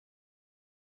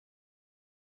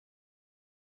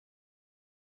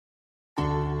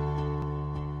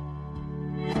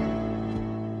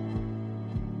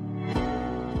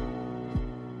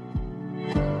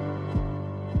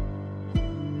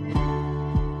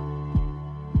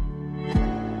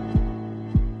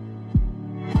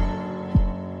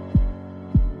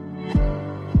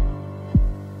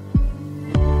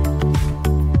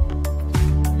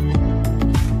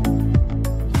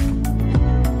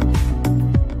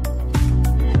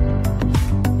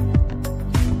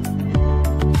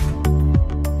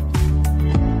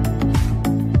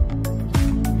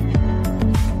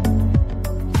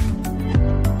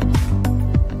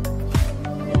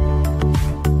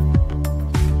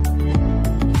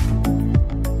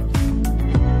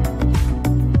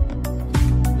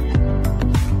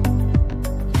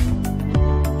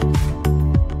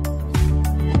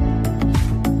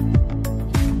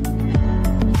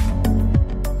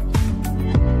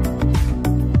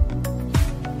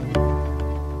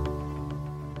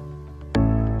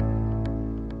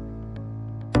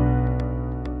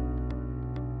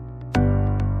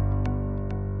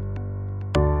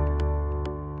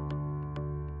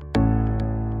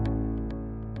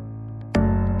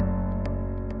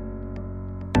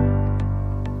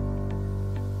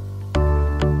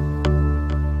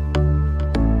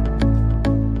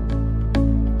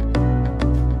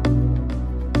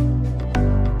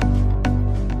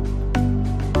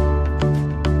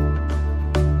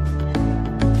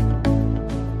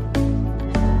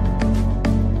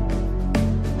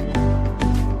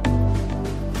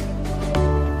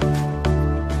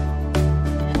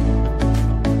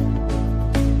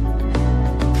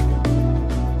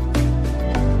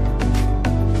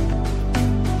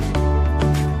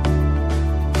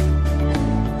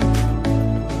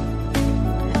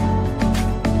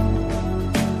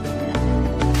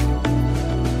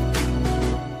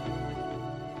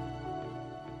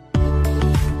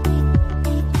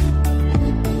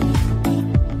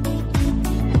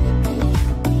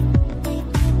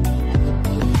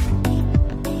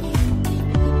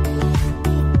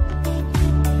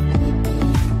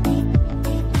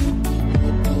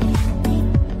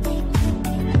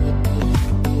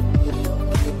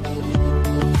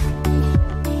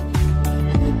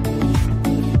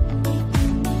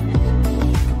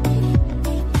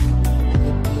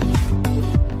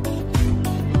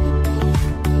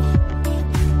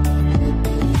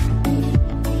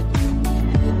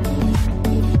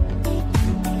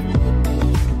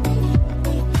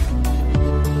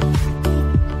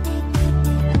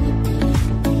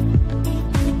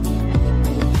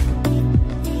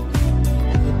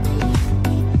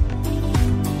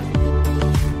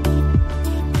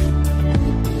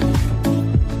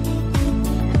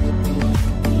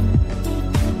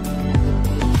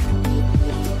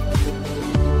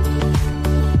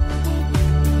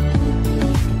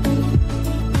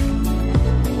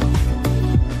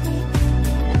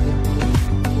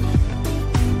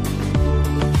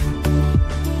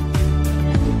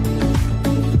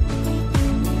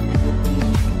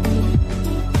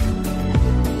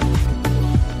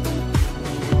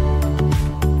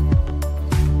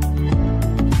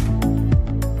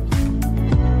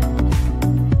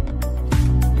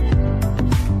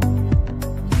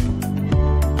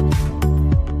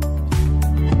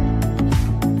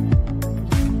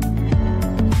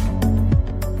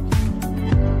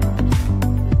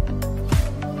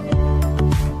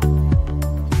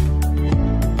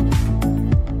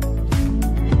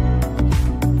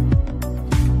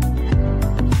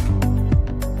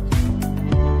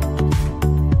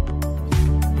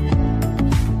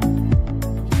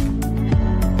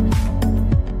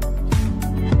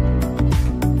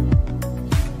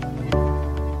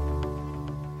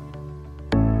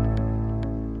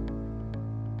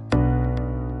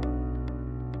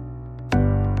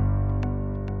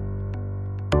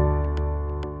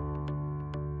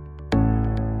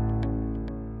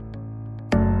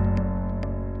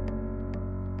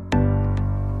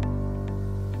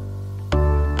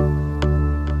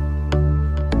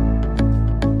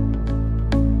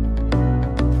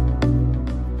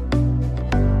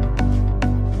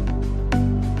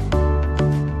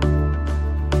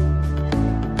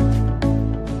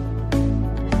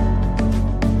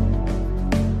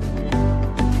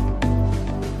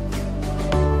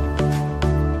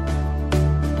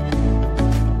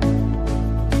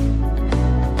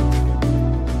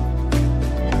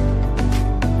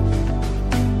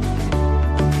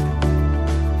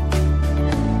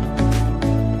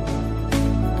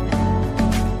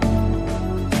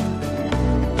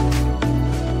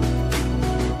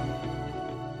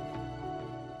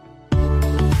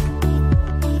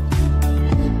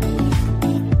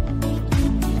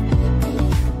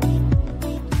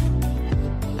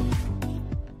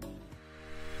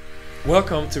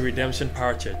Welcome to Redemption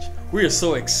Power Church. We are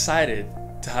so excited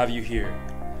to have you here.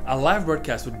 Our live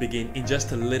broadcast will begin in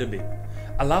just a little bit.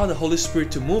 Allow the Holy Spirit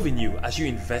to move in you as you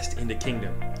invest in the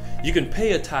kingdom. You can pay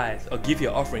your tithe or give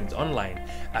your offerings online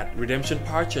at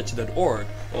redemptionpowerchurch.org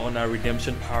or on our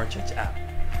Redemption Power Church app.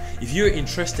 If you're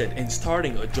interested in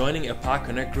starting or joining a Power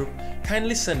Connect group,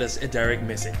 kindly send us a direct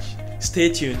message.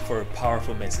 Stay tuned for a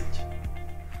powerful message.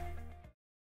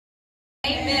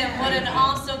 Amen. What an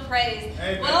awesome praise.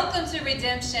 Amen. Welcome to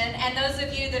Redemption. And those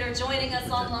of you that are joining us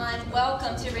online,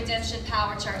 welcome to Redemption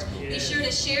Power Church. Be sure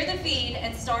to share the feed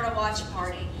and start a watch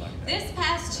party. This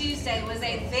past Tuesday was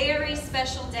a very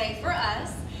special day for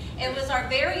us. It was our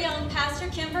very own Pastor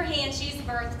𝐏𝐚𝐬𝐭𝐨𝐫's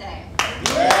birthday.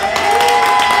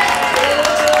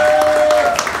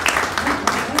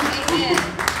 Amen.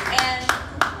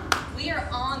 And we are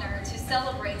honored to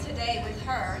celebrate today with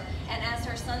her and as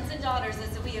her sons and daughters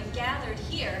as we have gathered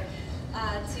here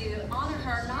to honor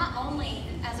her not only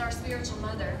as our spiritual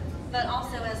mother, but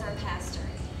also as our pastor.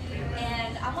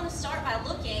 And I want to start by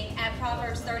looking at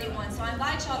Proverbs 31. So I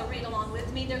invite y'all to read along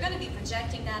with me. They're going to be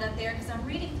projecting that up there because I'm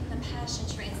reading from the Passion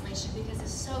Translation because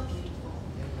it's so beautiful.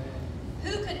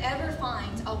 Who could ever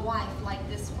find a wife like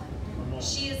this one?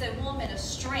 She is a woman of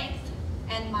strength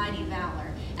and mighty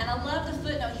valor. And I love the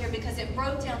footnote here because it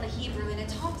broke down the Hebrew and it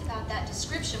talked about that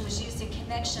description was used in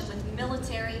connection with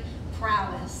military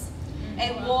prowess.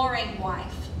 A warring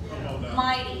wife,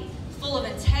 mighty, full of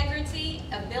integrity,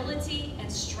 ability,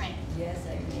 and strength. Yes,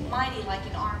 amen. Mighty like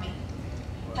an army.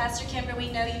 Pastor Kimber,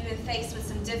 we know you've been faced with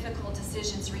some difficult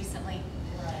decisions recently.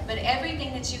 But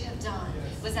everything that you have done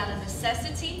was out of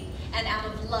necessity and out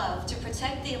of love to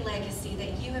protect the legacy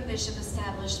that you and Bishop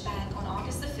established back on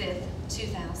August the 5th,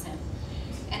 2000.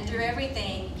 And through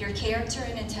everything, your character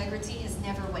and integrity has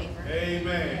never wavered.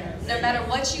 Amen. No matter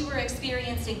what you were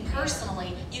experiencing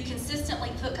personally, you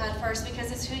consistently put God first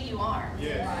because it's who you are.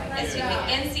 Yes. It's who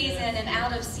in season and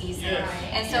out of season. Yes.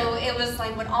 And so it was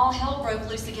like when all hell broke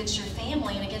loose against your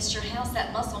family and against your house,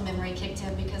 that muscle memory kicked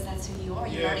in because that's who you are.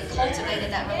 You already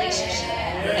cultivated that relationship.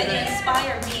 And you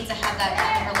inspired me to have that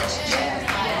kind of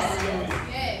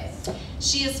relationship. Yes.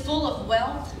 She is full of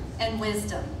wealth and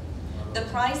wisdom. The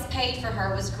price paid for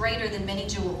her was greater than many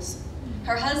jewels.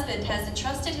 Her husband has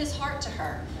entrusted his heart to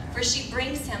her, for she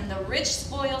brings him the rich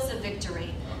spoils of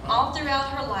victory. All throughout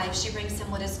her life, she brings him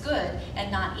what is good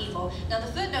and not evil. Now, the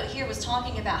footnote here was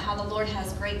talking about how the Lord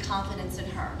has great confidence in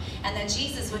her, and that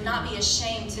Jesus would not be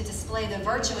ashamed to display the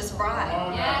virtuous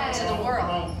bride to the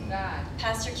world.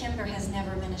 Pastor Kimber has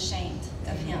never been ashamed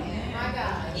of him.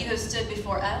 You have stood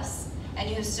before us, and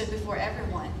you have stood before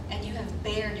everyone, and you have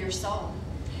bared your soul.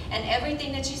 And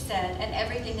everything that you said and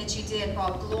everything that you did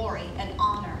brought glory and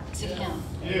honor to him.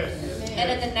 Yes.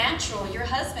 And in the natural, your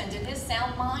husband, in his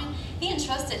sound mind, he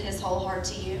entrusted his whole heart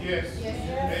to you. Yes.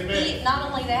 Amen.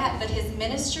 Not only that, but his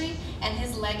ministry and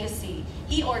his legacy.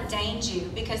 He ordained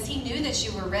you because he knew that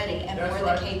you were ready and more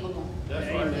than capable. That's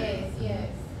right. Yes.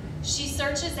 She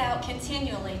searches out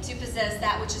continually to possess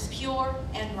that which is pure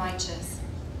and righteous.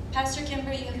 Pastor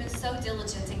Kimber, you have been so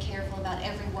diligent and careful about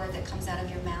every word that comes out of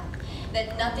your mouth,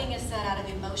 that nothing is said out of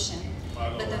emotion,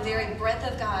 but the very breath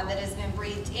of God that has been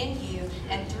breathed in you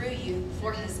and through you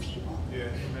for his people.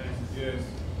 Yes. Amen. Yes.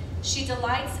 She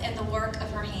delights in the work of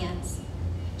her hands.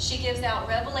 She gives out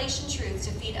revelation truth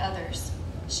to feed others.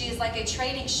 She is like a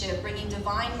trading ship bringing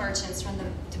divine merchants from the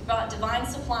divine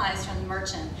supplies from the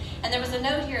merchant. And there was a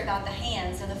note here about the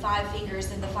hands and the 5 fingers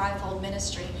and the fivefold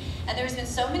ministry. And there's been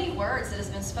so many words that has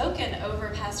been spoken over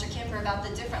Pastor Kimber about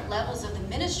the different levels of the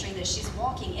ministry that she's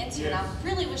walking into. And I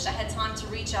really wish I had time to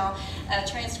read y'all a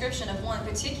transcription of one,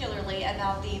 particularly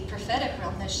about the prophetic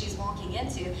realm that she's walking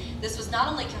into. This was not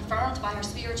only confirmed by her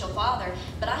spiritual father,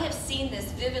 but I have seen this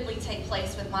vividly take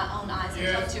place with my own eyes and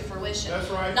come to fruition. That's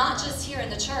right. Not just here in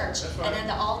the church and in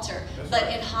the altar, but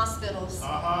in hospitals,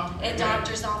 in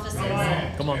doctors' offices,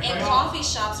 in coffee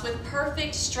shops with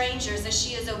perfect strangers as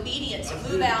she is obedient to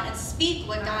move out and speak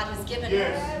what God has given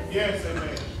her. Yes,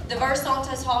 amen. The verse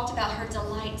also talked about her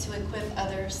delight to equip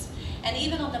others. And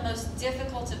even on the most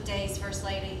difficult of days, First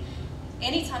Lady,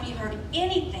 anytime you heard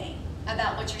anything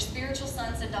about what your spiritual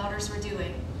sons and daughters were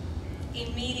doing,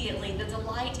 immediately the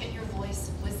delight in your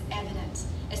voice was evident.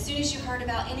 As soon as you heard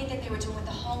about anything they were doing with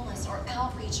the homeless or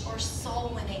outreach or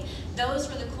soul winning, those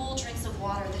were the cool drinks of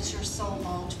water that your soul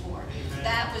longed for. Amen.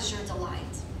 That was your delight.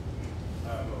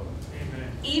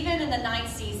 Amen. Even in the night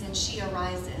season, she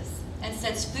arises and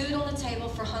sets food on the table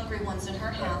for hungry ones in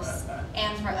her house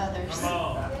and for others.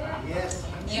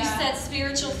 You set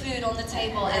spiritual food on the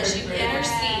table as you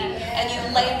intercede and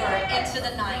you labor into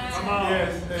the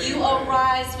night. You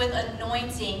arise with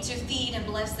anointing to feed and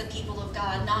bless the people of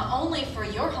God, not only for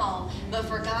your home, but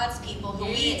for God's people, who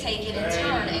we take it in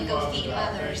turn and go feed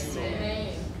others.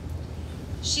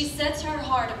 She sets her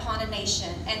heart upon a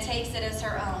nation and takes it as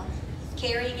her own,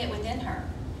 carrying it within her.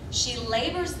 She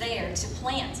labors there to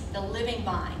plant the living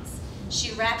vines.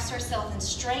 She wraps herself in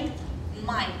strength,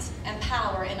 might, and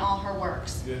power in all her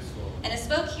works. Yes, Lord. And it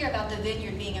spoke here about the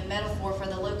vineyard being a metaphor for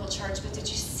the local church, but did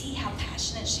you see how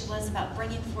passionate she was about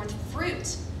bringing forth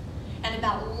fruit and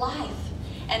about life?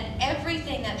 And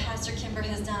everything that Pastor Kimber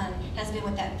has done has been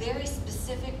with that very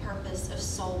specific purpose of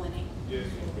soul winning. Yes,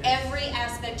 Lord. Every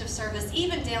aspect of service,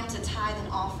 even down to tithe and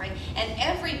offering, and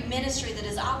every ministry that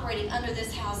is operating under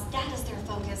this house, that is their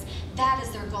focus, that is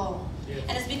their goal. Yes.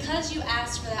 And it's because you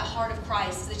asked for that heart of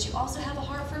Christ that you also have a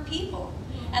heart for people.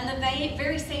 And the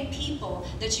very same people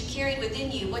that you carried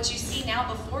within you, what you see now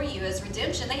before you as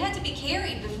redemption, they had to be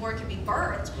carried before it could be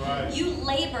birthed. Right. You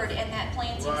labored in that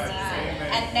planting season, Amen.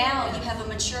 and now you have a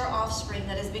mature offspring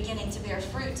that is beginning to bear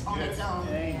fruit on its own.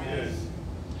 Yes.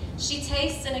 She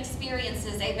tastes and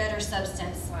experiences a better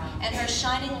substance, and her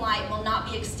shining light will not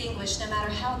be extinguished no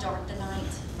matter how dark the night.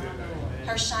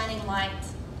 Her shining light,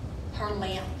 her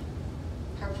lamp,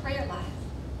 her prayer life.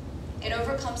 It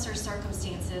overcomes her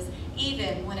circumstances,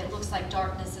 even when it looks like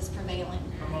darkness is prevailing.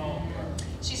 Come on.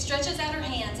 She stretches out her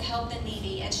hand to help the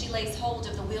needy, and she lays hold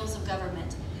of the wheels of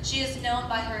government. She is known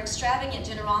by her extravagant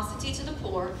generosity to the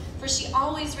poor, for she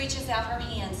always reaches out her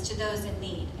hands to those in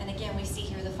need. And again, we see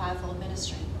here the fivefold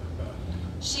ministry.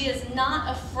 She is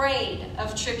not afraid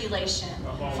of tribulation,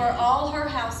 for all her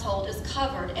household is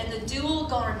covered in the dual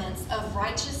garments of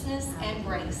righteousness and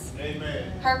grace.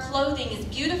 Amen. Her clothing is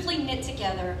beautifully knit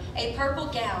together, a purple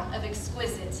gown of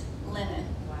exquisite linen.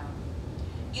 Wow.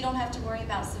 You don't have to worry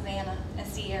about Savannah and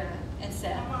Sierra and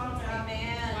Seth.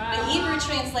 Amen. The Hebrew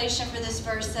translation for this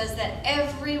verse says that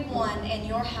everyone in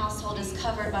your household is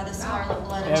covered by the scarlet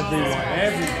blood of Jesus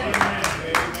Christ.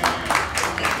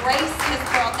 And grace has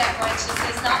brought that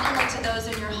righteousness not only to those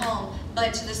in your home,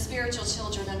 but to the spiritual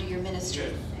children under your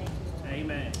ministry.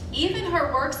 Amen. Even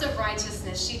her works of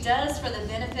righteousness she does for the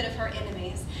benefit of her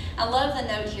enemies. I love the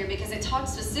note here because it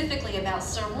talks specifically about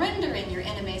surrendering your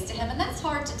enemies to Him, and that's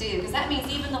hard to do because that means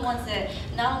even the ones that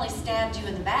not only stabbed you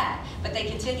in the back, but they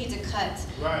continue to cut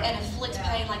and inflict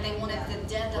pain like they wanted the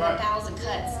death of 1,000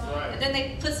 cuts. And then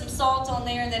they put some salt on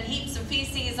there and then heaps of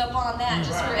feces upon that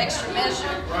just for extra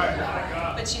measure.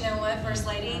 But you know what, First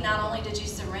Lady? Not only did you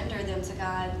surrender them to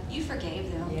God, you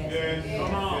forgave them.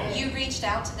 Come on. You reached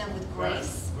out to them with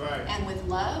grace and with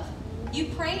love. You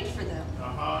prayed for them.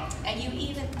 And you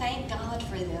even thanked God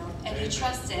for them. And you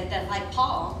trusted that, like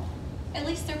Paul, at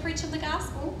least they're preaching the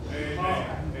gospel.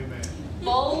 Amen.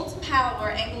 Bold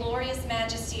power and glorious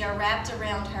majesty are wrapped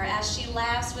around her as she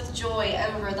laughs with joy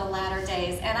over the latter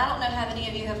days. And I don't know how many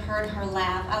of you have heard her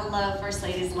laugh. I love First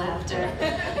Lady's laughter.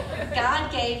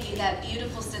 God gave you that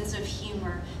beautiful sense of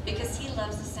humor because He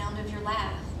loves the sound of your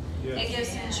laugh. It gives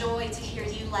Him joy to hear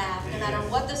you laugh. No matter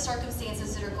what the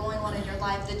circumstances that are going on in your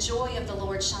life, the joy of the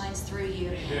Lord shines through you.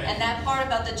 And that part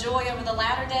about the joy over the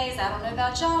latter days, I don't know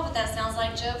about y'all, but that sounds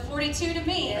like Job 42 to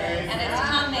me. And it's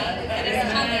coming. It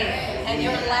is coming. And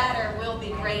your latter will be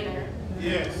greater.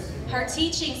 Her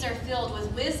teachings are filled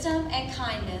with wisdom and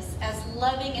kindness as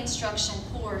loving instruction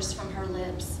pours from her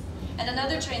lips. And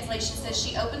another translation says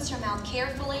she opens her mouth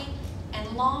carefully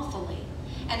and lawfully.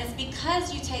 And it's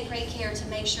because you take great care to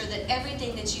make sure that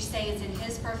everything that you say is in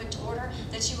His perfect order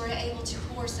that you are able to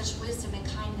pour such wisdom and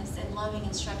kindness and loving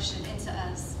instruction into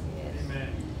us. Amen.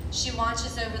 She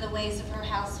watches over the ways of her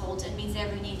household and meets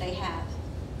every need they have.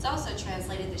 It's also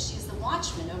translated that she's the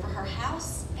watchman over her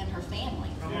house and her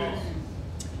family.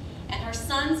 And her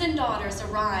sons and daughters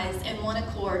arise in one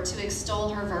accord to extol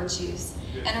her virtues.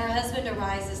 And her husband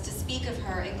arises to speak of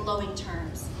her in glowing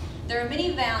terms. There are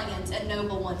many valiant and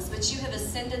noble ones, but you have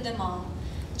ascended them all.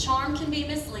 Charm can be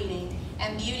misleading,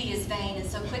 and beauty is vain and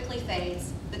so quickly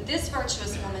fades. But this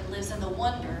virtuous woman lives in the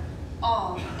wonder,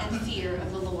 awe, and fear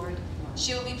of the Lord.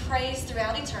 She will be praised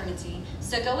throughout eternity,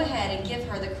 so go ahead and give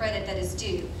her the credit that is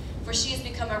due, for she has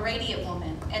become a radiant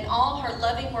woman, and all her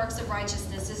loving works of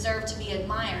righteousness deserve to be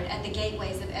admired at the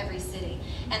gateways of every city.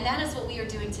 And that is what we are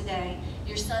doing today.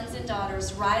 Your sons and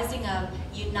daughters rising up,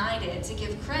 united, to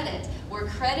give credit where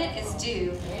credit is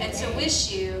due, and to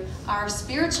wish you, our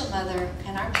spiritual mother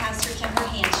and our Pastor Kimber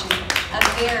Hanshin, a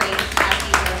very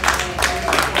happy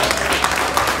birthday.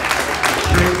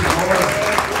 Praise the Lord.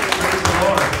 Praise the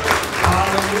Lord.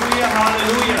 Hallelujah,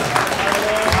 hallelujah.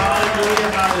 Hallelujah,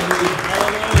 hallelujah.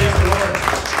 Praise the Lord.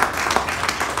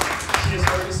 She has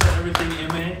already said everything,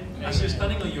 amen. As you're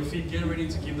standing on your feet, get ready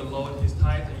to give the Lord His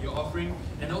tithe and your offering. offering,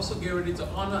 and also get ready to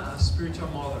honor our spiritual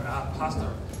mother, our pastor,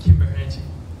 𝐏𝐚𝐬𝐭𝐨𝐫.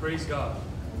 Praise God.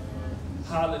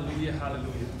 Hallelujah,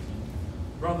 hallelujah.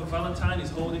 Brother Valentine is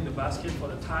holding the basket for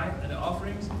the tithe and the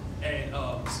offerings, and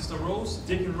Sister Rose,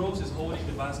 Deacon Rose, is holding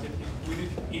the basket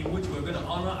in which we're going to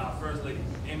honor our First Lady.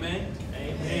 Amen?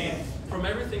 Amen. And from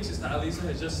everything Sister Alisa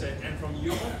has just said, and from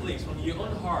your own place, from your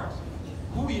own heart,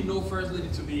 who you know First Lady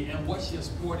to be and what she has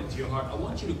poured into your heart, I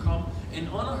want you to come and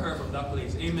honor her from that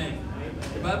place. Amen. Amen.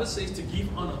 The Bible says to give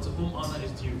honor to whom honor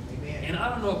is due. Amen. And I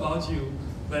don't know about you,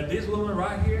 but this woman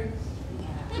right here,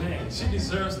 man, she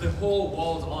deserves the whole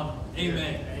world's honor.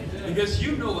 Amen. Amen. Because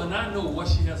you know and I know what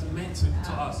she has meant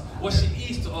to us, what she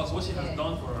is to us, what she has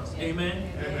done for us. Amen.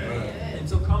 Amen. And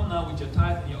so come now with your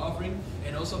tithe and your offering,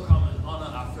 and also come and honor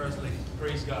our First Lady.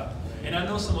 Praise God. And I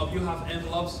know some of you have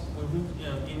envelopes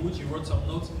in which you wrote some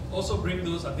notes. Also bring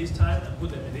those at this time and put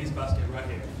them in this basket right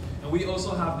here. And we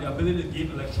also have the ability to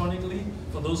give electronically.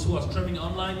 For those who are streaming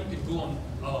online, you can go on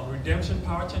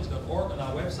redemptionpowerchurch.org on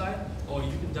our website, or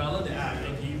you can download the app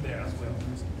and give there as well.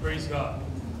 Praise God.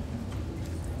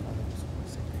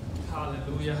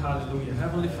 Hallelujah, hallelujah.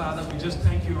 Heavenly Father, we just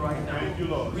thank you right now. Thank you,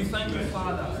 Lord. We thank you,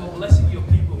 Father, for blessing your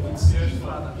people with seed,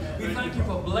 Father. We thank you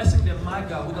for blessing them, my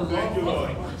God, with a love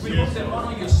offering. We hope they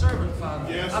honor your servant, Father.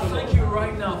 I thank you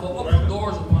right now for open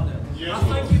doors upon them. I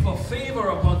thank you for favor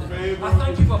upon them. I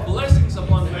thank you for blessings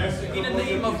upon them. In the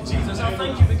name of Jesus, I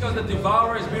thank you because the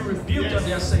devourer has been rebuked on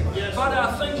their sake. Father,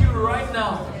 I thank you right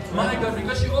now, my God,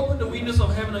 because you opened the windows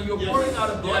of heaven and you're pouring out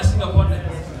a blessing upon them.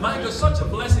 My God, such a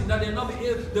blessing that they'll not be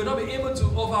able to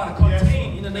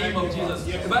contain in the name of Jesus.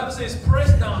 The Bible says,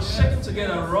 pressed down, shaken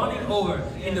together, running over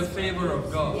in the favor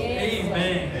of God.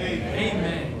 Amen.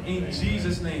 Amen. In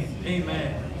Jesus' name.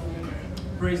 Amen.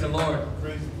 Praise the Lord.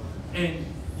 And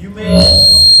you may...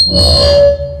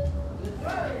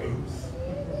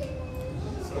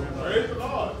 Praise the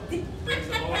Lord. Praise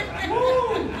the Lord.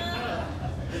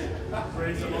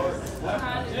 Praise the Lord.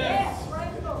 Yes.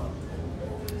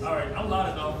 All right, I'm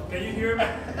loud enough. Can you hear me?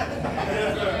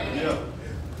 Yeah.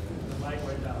 The mic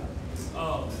right down.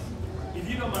 If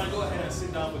you don't mind, go ahead and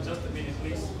sit down for just a minute,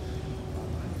 please.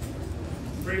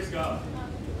 Praise God.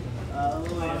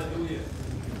 Hallelujah.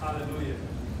 Hallelujah.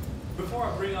 Before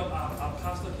I bring up our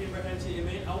Pastor 𝐏𝐚𝐬𝐭𝐨𝐫,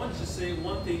 amen, I want to say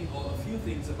one thing or a few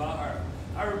things about her.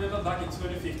 I remember back in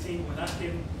 2015 when I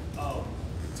came to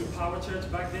Power Church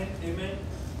back then, amen,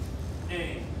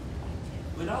 and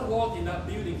when I walked in that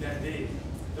building that day,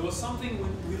 there was something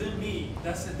within me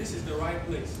that said this is the right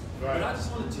place. Right. But I just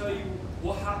want to tell you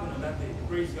what happened on that day.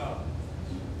 Praise God.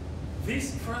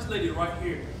 This First Lady right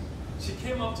here, she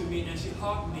came up to me and she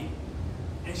hugged me.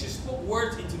 And she spoke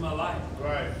words into my life.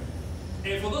 Right.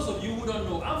 And for those of you who don't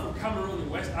know, I'm from Cameroon in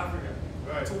West Africa.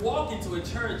 Right. To walk into a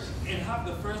church and have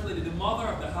the First Lady, the mother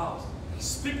of the house,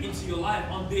 speak into your life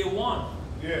on day one.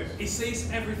 Yes. It says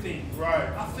everything. Right.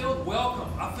 I felt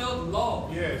welcome. I felt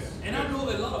loved. Yes. And I know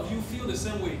a lot of you feel the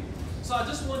same way. So I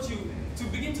just want you to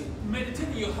begin to meditate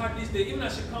in your heart this day, even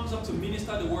as she comes up to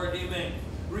minister the word, amen.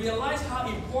 Realize how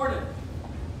important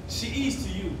she is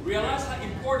to you. Realize how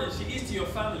important she is to your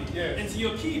family and to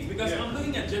your kids. Because I'm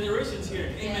looking at generations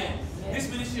here, amen. This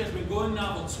ministry has been going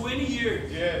now for 20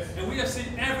 years. Yes. And we have seen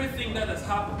everything that has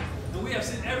happened. And we have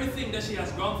seen everything that she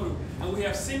has gone through. And we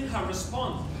have seen her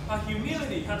response, her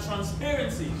humility, her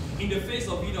transparency in the face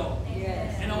of it all.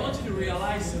 Yes. And I want you to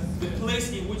realize the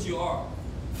place in which you are.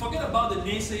 Forget about the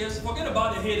naysayers. Forget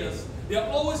about the haters. They're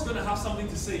always going to have something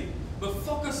to say. But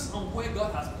focus on where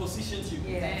God has positioned you.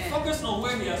 Yes. Focus on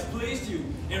where He has placed you.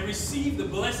 And receive the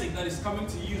blessing that is coming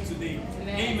to you today.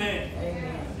 Amen.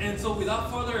 Amen. And so without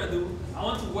further ado, I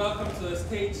want to welcome to the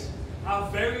stage our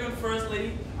very own First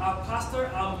Lady, our pastor,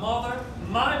 our mother,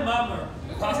 my mama,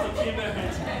 Pastor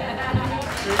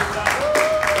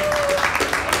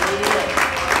𝐏𝐚𝐬𝐭𝐨𝐫.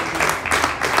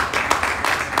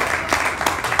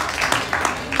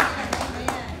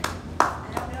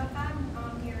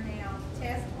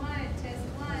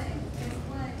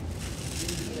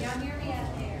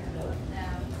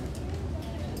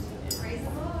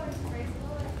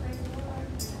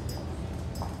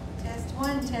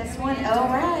 Test one. All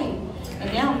right.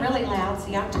 And now I'm really loud, so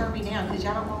y'all turn me down because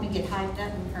y'all don't want me to get hyped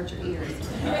up and hurt your ears.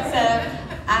 So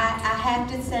I have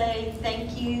to say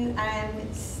thank you.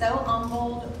 I'm so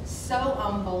humbled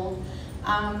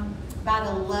by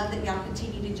the love that y'all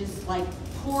continue to just like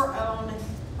pour on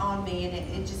me, and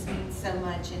it just means so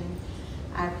much, and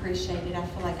I appreciate it. I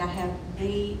feel like I have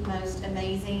the most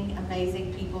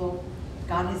amazing people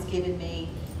God has given me,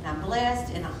 and I'm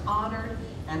blessed, and I'm honored,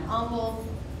 and I'm humbled.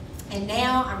 And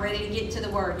now I'm ready to get to the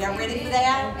word. Y'all ready for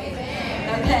that?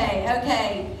 Amen.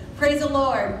 Okay. Praise the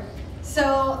Lord.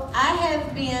 So I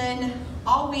have been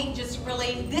all week just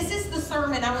really, this is the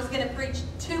sermon I was going to preach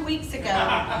 2 weeks ago.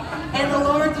 And the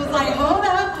Lord was like, hold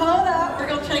up. We're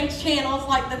going to change channels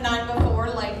like late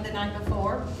the night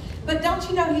before. But don't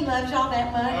you know He loves y'all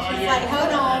that much? He's like,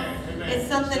 hold on, it's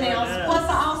something else. Plus,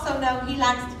 I also know He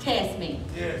likes to test me.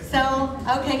 So,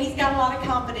 okay, He's got a lot of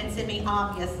confidence in me,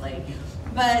 obviously.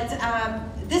 But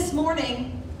this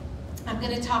morning, I'm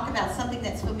going to talk about something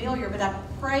that's familiar, but I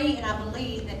pray and I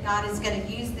believe that God is going to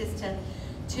use this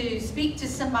to speak to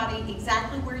somebody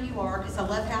exactly where you are, because I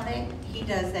love how He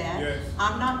does that.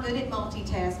 I'm not good at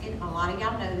multitasking. A lot of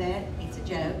y'all know that. It's a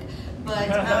joke. But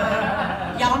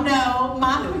y'all know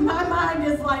my mind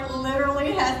is like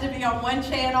literally has to be on one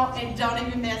channel, and don't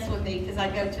even mess with me because I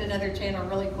go to another channel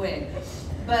really quick.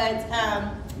 But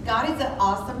God is an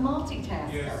awesome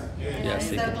multitasker. And I'm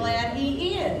so glad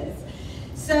He is.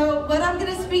 So what I'm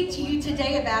going to speak to you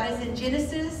today about is in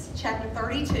Genesis chapter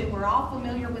 32. We're all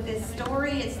familiar with this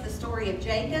story. It's the story of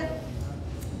Jacob.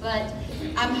 But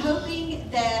I'm hoping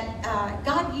that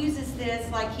God uses this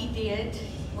like He did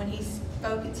when He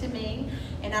spoke it to me.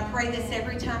 And I pray this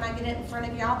every time I get it in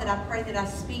front of y'all, that I pray that I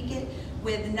speak it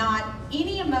with not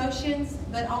any emotions,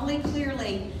 but only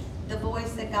clearly the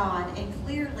voice of God. And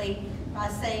clearly by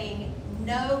saying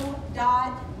no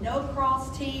dot, no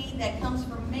cross T that comes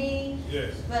from me,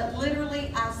 but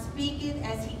literally I speak it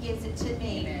as He gives it to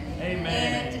me.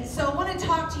 Amen. And so I want to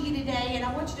talk to you today, and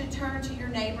I want you to turn to your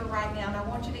neighbor right now, and I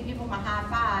want you to give them a high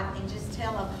five and just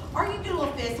tell them, or you can do a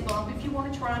little fist bump if you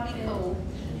want to try and be cool.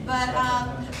 But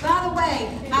by the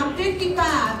way, I'm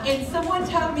 55, and someone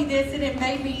told me this, and it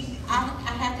made me, I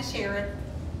have to share it.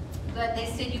 But they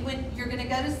said you're going to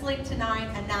go to sleep tonight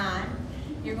at 9.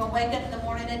 You're going to wake up in the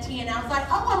morning at 10. I was like,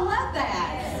 oh, I love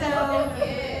that.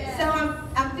 So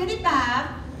I'm 55,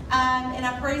 and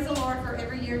I praise the Lord for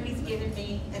every year He's given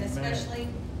me, and especially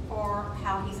for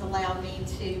how He's allowed me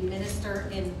to minister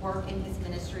and work in His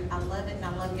ministry. I love it, and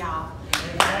I love y'all.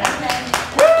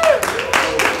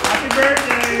 Happy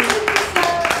birthday! So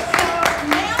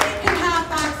now you can high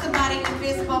five somebody and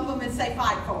fist bump them and say,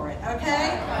 fight for it,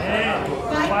 okay?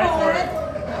 Fight for it.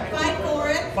 Fight for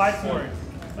it. Fight for it.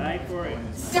 Fight for it.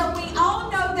 So we all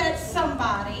know that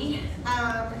somebody,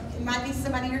 it might be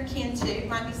somebody you're kin to, it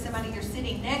might be somebody you're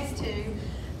sitting next to,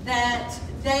 that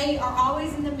they are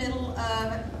always in the middle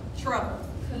of trouble.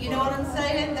 You know what I'm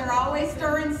saying? They're always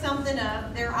stirring something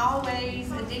up. They're always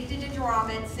addicted to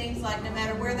drama. It seems like no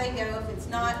matter where they go, if it's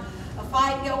not a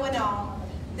fight going on,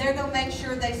 they're going to make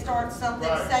sure they start something,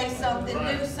 say something,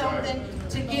 do something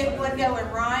to get one going,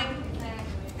 right?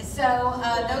 So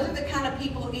those are the kind of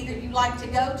people, either you like to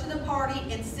go to the party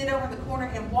and sit over in the corner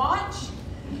and watch,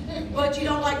 but you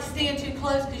don't like to stand too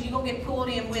close because you're going to get pulled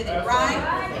in with it, right?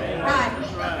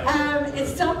 Right.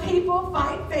 And some people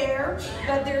fight fair,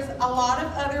 but there's a lot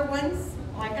of other ones.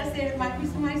 Like I said, it might be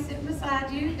somebody sitting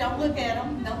beside you. Don't look at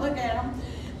them. Don't look at them.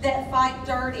 That fight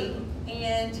dirty,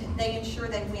 and they ensure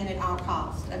they win at all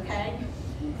costs, okay?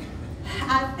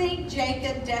 I think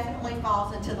Jacob definitely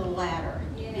falls into the latter.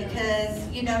 Because,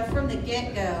 you know, from the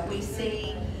get-go, we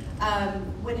see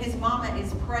when his mama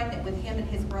is pregnant with him and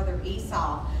his brother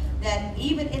Esau, that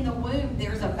even in the womb,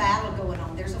 there's a battle going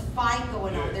on. There's a fight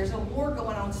going on. There's a war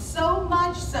going on. So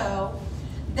much so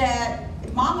that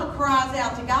mama cries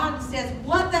out to God and says,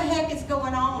 what the heck is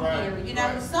going on here? You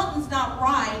know, something's not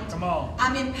right. Come on.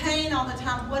 I'm in pain all the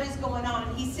time. What is going on?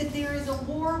 And he said, there is a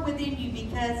war within you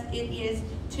because it is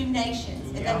two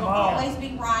nations. And they will always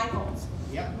be rivals.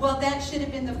 Well, that should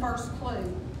have been the first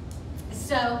clue.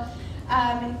 So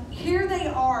here they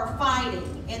are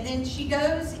fighting, and then she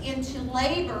goes into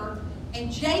labor, and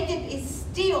Jacob is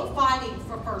still fighting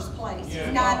for first place.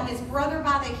 He's got his brother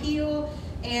by the heel,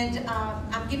 and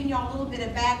I'm giving you all a little bit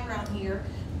of background here,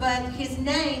 but his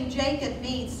name, Jacob,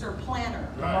 means surplanter.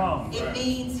 It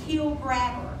means heel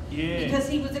grabber. Because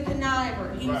he was a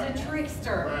conniver, he was a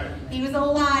trickster, he was a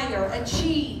liar, a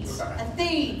cheat, a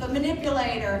thief, a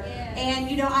manipulator.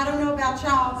 And you know, I don't know about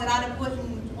y'all, but I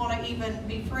wouldn't want to even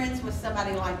be friends with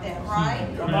somebody like that, right?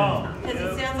 Come on. Because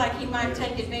it sounds like he might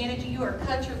take advantage of you or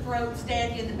cut your throat and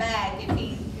stab you in the back if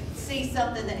he sees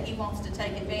something that he wants to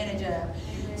take advantage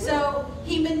of. So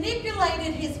he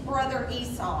manipulated his brother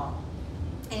Esau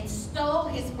and stole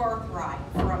his birthright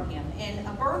from him. And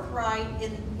a birthright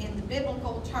in the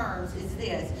biblical terms is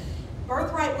this.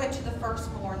 Birthright went to the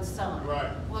firstborn son.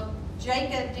 Well,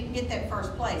 Jacob didn't get that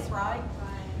first place, right?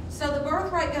 So the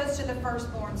birthright goes to the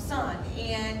firstborn son,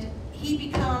 and he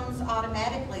becomes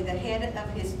automatically the head of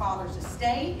his father's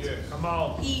estate. Come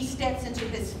on. He steps into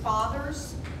his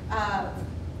father's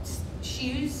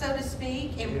shoes, so to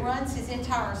speak, and runs his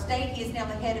entire estate. He is now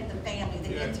the head of the family,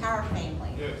 the entire family.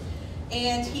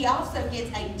 And he also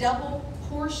gets a double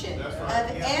portion That's right.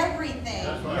 of Yeah. everything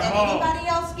That's right. that anybody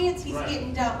else gets, he's Right.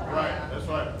 getting double. Right, that's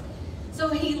right. So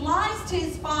he lies to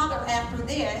his father after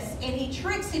this, and he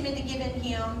tricks him into giving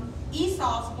him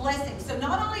Esau's blessing. So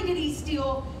not only did he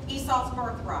steal Esau's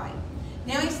birthright,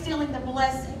 now he's stealing the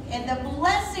blessing. And the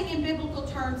blessing in biblical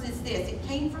terms is this. It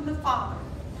came from the father.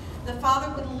 The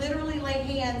father would literally lay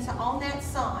hands on that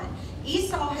son.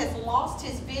 Esau has lost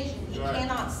his vision. He Right.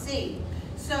 cannot see.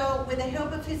 So with the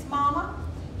help of his mama,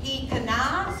 he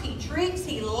connives, he tricks,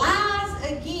 he lies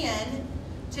again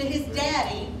to his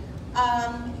daddy,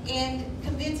 and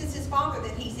convinces his father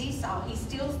that he's Esau. He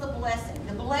steals the blessing.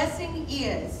 The blessing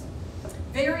is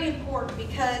very important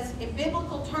because in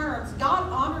biblical terms, God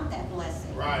honored that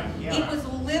blessing. Right. Yeah. It was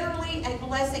literally a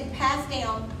blessing passed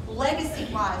down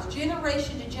legacy-wise,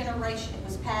 generation to generation. It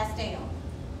was passed down.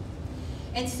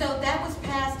 And so that was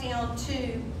passed down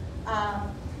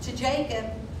to Jacob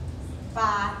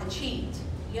by a cheat.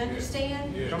 You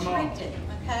understand? Yeah. He Come on. tricked him,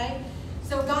 okay?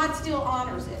 So God still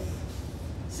honors it.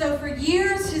 So for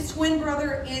years, his twin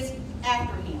brother is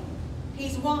after him.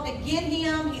 He's wanting to get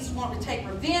him. He's wanting to take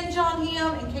revenge on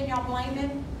him. And can y'all blame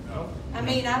him? No. I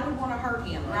mean, I would want to hurt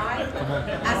him, right?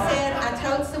 I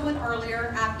told someone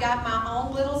earlier, I've got my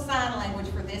own little sign language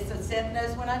for this, so Seth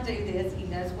knows when I do this. He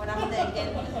knows what I'm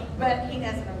thinking, but he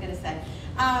knows what I'm going to say.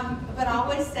 But I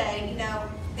always say, you know,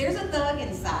 there's a thug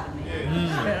inside of me.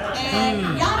 And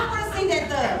y'all don't want to see that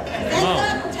thug. That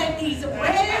thug will take these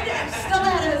red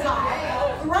stilettos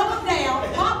off, throw them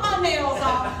down, pop my nails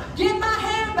off, get my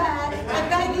hair back,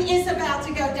 and baby, it's about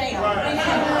to go down.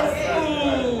 Because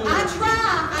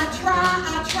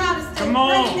I try to stay Come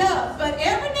on. prayed up, but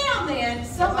every now and then,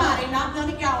 somebody, not none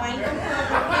of y'all, ain't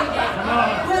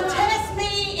will test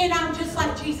me, and I'm just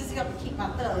like, Jesus, help me keep my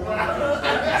thug.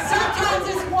 Sometimes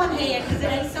it's one hand, because it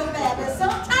ain't so bad, but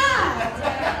sometimes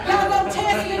y'all gonna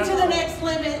test me to the next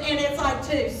limit, and it's like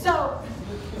two. So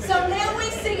now we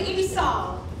see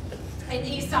Esau, and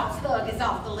Esau's thug is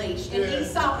off the leash, and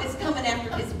Esau is coming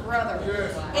after his brother.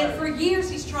 And for years,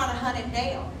 he's trying to hunt him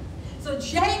down. So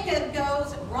Jacob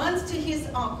goes, runs to his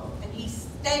uncle, and he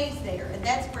stays there. And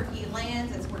that's where he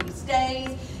lands, that's where he stays.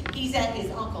 He's at his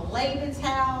uncle Laban's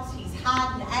house. He's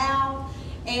hiding out.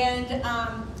 And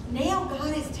now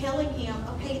God is telling him,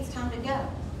 okay, it's time to go.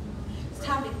 It's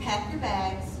time to pack your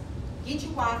bags, get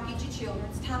your wife, get your children.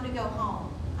 It's time to go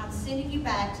home. I'm sending you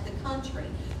back to the country,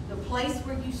 the place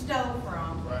where you stole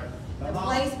from. Right. The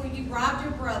place where you robbed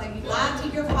your brother, you lied to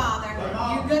your father,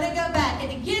 you're going to go back.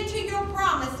 And to get to your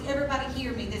promise, everybody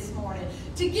hear me this morning,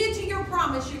 to get to your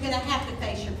promise, you're going to have to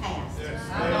face your past.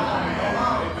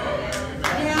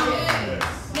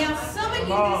 Now, some of you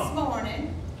this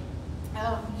morning,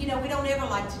 you know, we don't ever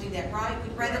like to do that, right?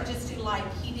 We'd rather just do like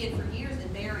he did for years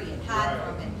and bury it, hide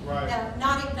from it. Right.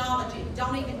 Not acknowledge it.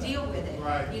 Don't even deal with it.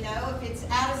 Right. You know, if it's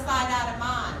out of sight, out of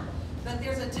mind. But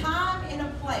there's a time and a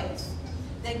place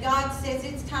that God says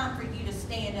it's time for you to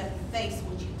stand up and face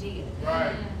what you did.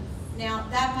 Right. Now,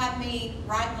 that might mean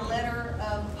writing a letter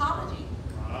of apology.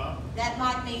 That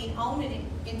might mean owning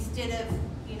it instead of,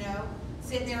 you know,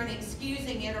 sitting there and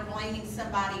excusing it or blaming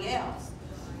somebody else.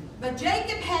 But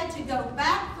Jacob had to go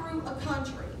back through a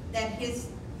country that his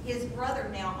brother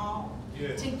now owned.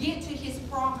 Yeah. To get to his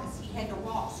promise, he had to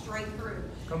walk straight through.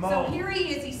 Come So on. here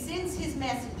he is. He sends his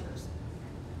messengers.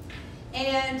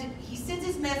 And he sends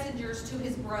his messengers to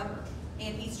his brother.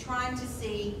 And he's trying to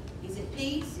see, is it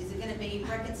peace? Is it going to be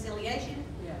reconciliation?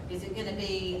 Yeah. Is it going to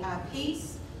be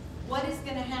peace? What is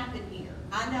going to happen here?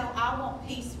 I know I want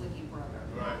peace with you, brother.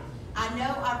 Right. I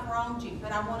know I've wronged you,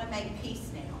 but I want to make peace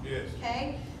now. Yes.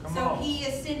 Okay? Come So on. he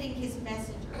is sending his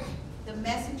messengers. The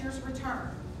messengers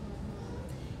return.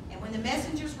 And when the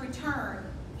messengers return,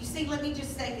 you see, let me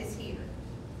just say this here.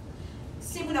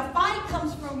 See, when a fight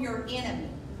comes from your enemy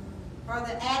or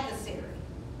the adversary,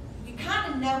 you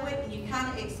kind of know it and you kind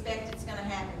of expect it's going to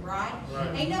happen, right?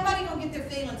 Right. Ain't nobody going to get their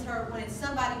feelings hurt when it's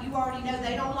somebody you already know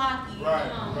they don't like you.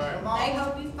 Right. Right. They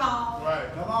hope you fall. Right.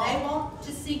 They want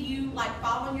to see you like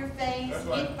fall on your face, That's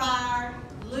right. get fired,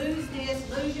 lose this,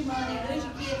 lose your money, lose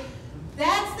your kid.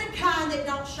 That's the kind that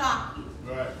don't shock you.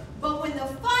 Right. But when the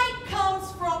fight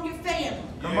comes from your family,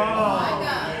 Come on.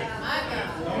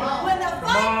 when the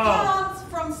fight comes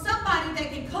from somebody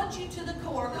that can cut you to the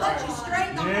core, cut you straight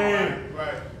in the Yeah. heart,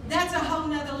 Right. that's a whole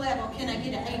nother level. Can I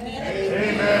get an amen?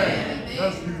 Amen.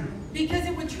 That's good. Because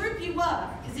it would trip you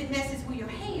up, because it messes with your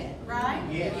head, right?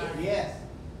 Yes, yes.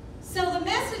 So the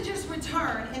messengers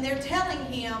return, and they're telling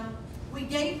him, we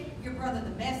gave your brother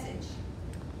the message.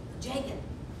 Jacob,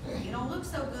 You don't look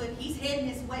so good. He's heading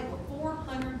this way with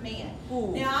 400 men.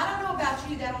 Ooh. Now, I don't know about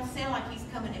you, that don't sound like he's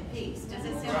coming in peace. Does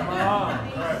it sound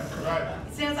Right.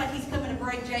 It sounds like he's coming to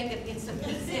break Jacob in some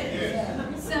pieces.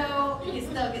 So his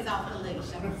thug is off the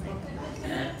leash. I'm gonna say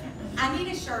that. I need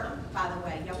a shirt, by the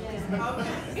way. Y'all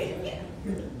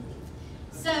please.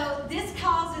 So this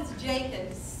causes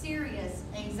Jacob serious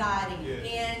anxiety.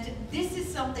 Yes. And this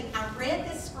is something, I read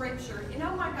this scripture, and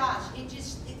oh my gosh,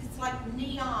 it's like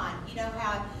neon. You know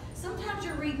how sometimes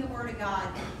you're reading the Word of God,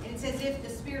 and it's as if the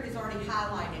Spirit has already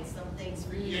highlighted some things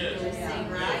for you to really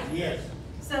see, right? Yes.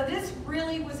 So this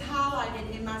really was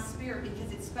highlighted in my spirit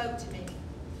because it spoke to me.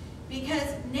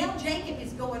 Because now Jacob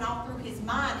is going all through his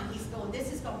mind, and he's going,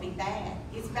 this is going to be bad.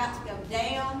 It's about to go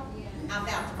down. I'm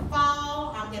about to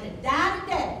fall. I'm going to die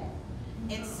today.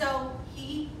 And so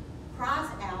he cries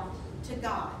out to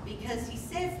God because he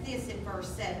says this in verse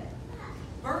 7.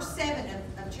 Verse 7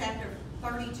 of chapter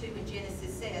 32 in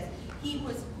Genesis says, he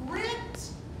was gripped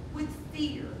with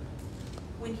fear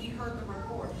when he heard the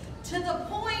report, to the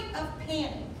point of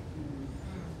panic.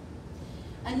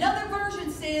 Another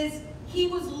version says he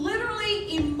was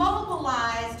literally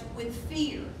immobilized with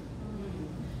fear.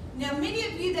 Now, many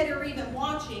of you that are even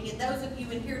watching, and those of you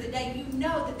in here today, you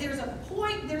know that there's a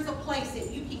point, there's a place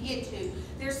that you can get to.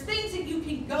 There's things that you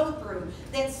can go through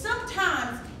that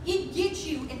sometimes it gets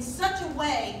you in such a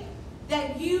way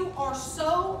that you are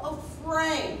so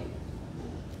afraid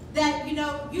that, you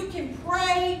know, you can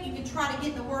pray, you can try to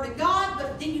get in the Word of God,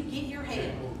 but then you get in your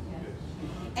head.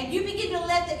 And you begin to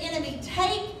let the enemy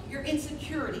take your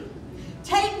insecurity,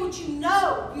 take what you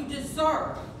know you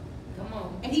deserve. Come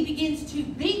on. And he begins to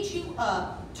beat you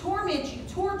up, torment you,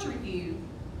 torture you,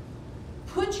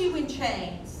 put you in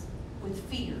chains with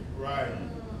fear. Right.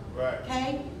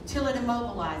 Okay? Till it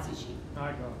immobilizes you.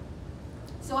 My God.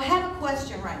 So I have a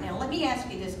question right now. Let me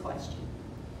ask you this question.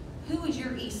 Who is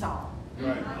your Esau?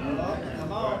 Right.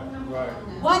 Come on. Right.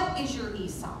 What is your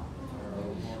Esau?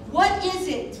 What is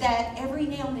it that every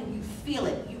now and then you feel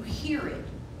it, you hear it,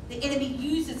 the enemy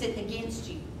uses it against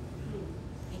you?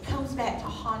 It comes back to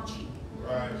haunt you.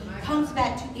 Right. It comes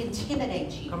back to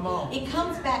intimidate you. Come on. It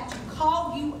comes back to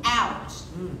call you out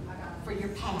for your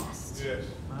past. Yes.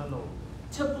 My Lord.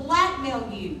 To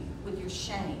blackmail you with your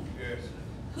shame. Yes.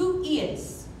 Who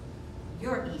is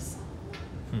your Esau?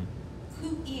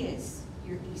 Who is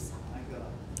your Esau?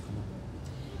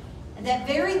 And that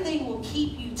very thing will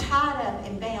keep you tied up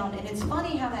and bound. And it's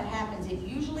funny how that happens. It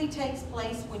usually takes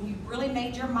place when you really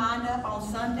made your mind up on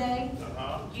Sunday.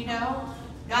 You know,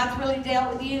 God's really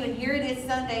dealt with you, and here it is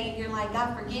Sunday, and you're like,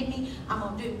 God, forgive me. I'm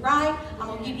going to do it right. I'm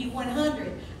going to give you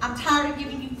 100. I'm tired of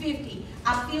giving you 50.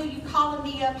 I feel you calling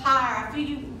me up higher. I feel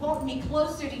you wanting me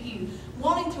closer to you,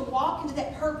 wanting to walk into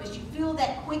that purpose. You feel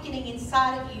that quickening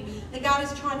inside of you, that God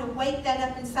is trying to wake that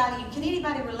up inside of you. Can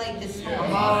anybody relate this morning?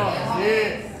 Come on.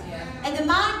 Yes. And the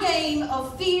mind game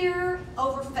of fear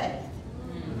over faith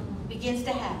begins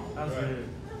to happen. That's good.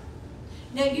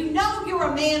 Now, you know you're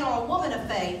a man or a woman of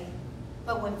faith,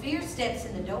 but when fear steps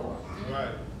in the door,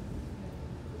 Right.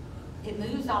 it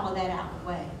moves all of that out of the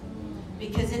way.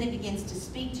 Because then it begins to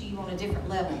speak to you on a different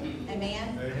level.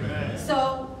 Amen? Amen.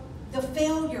 So, the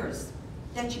failures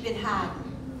that you've been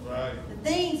hiding, Right. the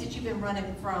things that you've been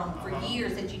running from for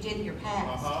years that you did in your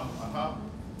past,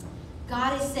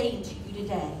 God is saying to you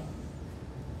today,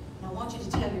 and I want you to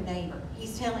tell your neighbor,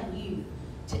 He's telling you,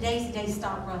 today's the day to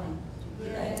stop running.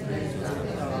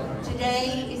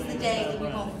 Today is the day that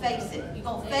you're going to face it. You're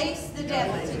going to face the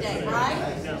devil today,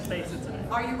 right? You're gonna face it today.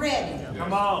 Are you ready?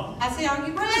 Come on. I said, are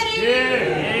you ready?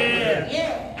 Yeah.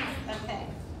 Yeah. Okay.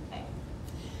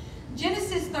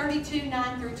 Genesis 32,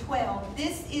 9 through 12.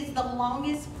 This is the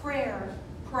longest prayer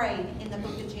prayed in the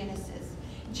book of Genesis.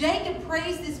 Jacob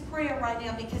prays this prayer right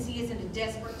now because he is in a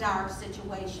desperate, dire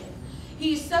situation.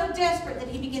 He is so desperate that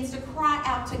he begins to cry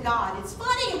out to God. It's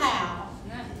funny how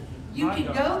you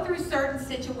can go through certain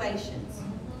situations.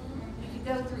 You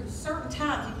can go through certain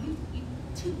times and you're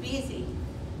too busy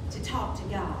to talk to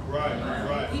God.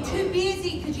 Right. You're too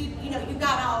busy because you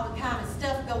got all the kind of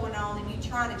stuff going on and you're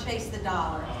trying to chase the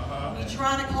dollar. You're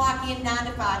trying to clock in 9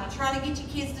 to 5. You're trying to get your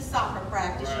kids to soccer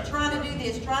practice. You're trying to do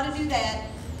this, trying to do that.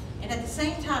 And at the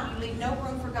same time, you leave no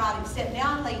room for God except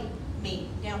now I lay me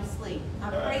down to sleep. I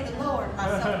pray the Lord, my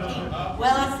soul keep.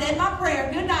 Well, I said my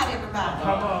prayer. Good night, everybody.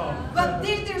 Come on. But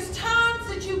there's times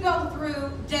that you go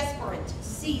through desperate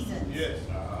seasons. Yes.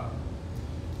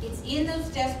 It's in those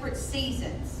desperate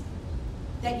seasons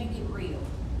that you get real.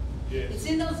 Yes. It's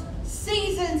in those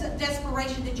seasons of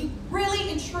desperation that you really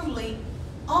and truly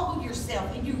humble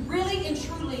yourself and you really and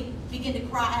truly begin to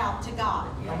cry out to God.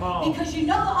 Come on. Because you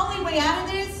know the only way out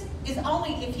of this is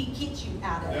only if he gets you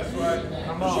out of it. That's right.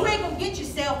 Come Because you on. ain't going to get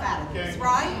yourself out of this, Okay.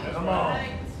 right? That's Come right.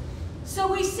 on.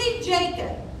 So we see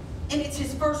Jacob, and it's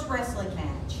his first wrestling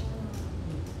match.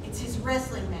 It's his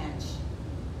wrestling match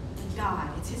with God.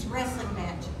 It's his wrestling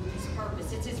match with his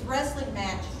purpose. It's his wrestling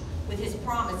match with his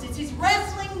promise. It's his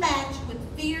wrestling match with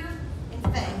fear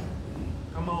and faith.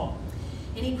 Come on.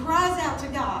 And he cries out to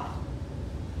God.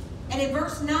 And in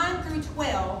verse 9 through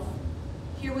 12,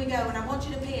 here we go, and I want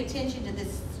you to pay attention to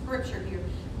this scripture here.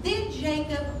 Then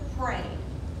Jacob prayed.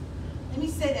 Let me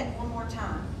say that one more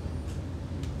time.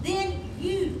 Then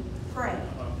you prayed.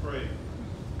 Pray.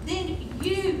 Then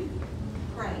you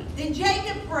prayed. Then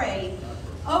Jacob prayed,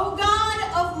 O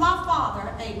God of my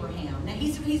father Abraham. Now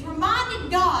he's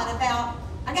reminded God about,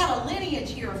 I got a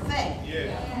lineage here of faith.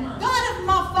 Yeah. God of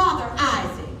my father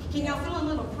Isaac. Can y'all feel a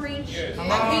little preach? Yes. I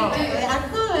can't do it. I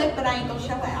could, but I ain't going to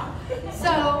show out.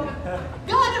 So,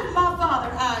 God of my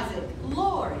father Isaac,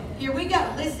 Lord, here we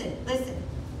go. Listen, listen.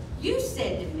 You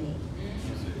said to me,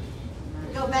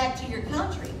 go back to your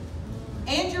country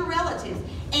and your relatives,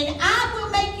 and I will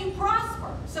make you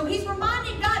prosper. So he's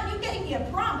reminding God, you gave me a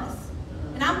promise,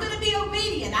 and I'm going to be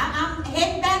obedient. I'm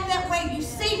heading back that way. You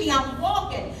see me. I'm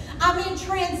walking. I'm in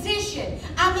transition.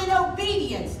 I'm in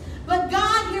obedience. But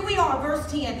God, here we are, verse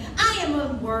 10. I am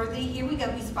unworthy. Here we go.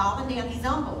 He's falling down. He's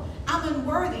humble. I'm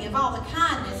unworthy of all the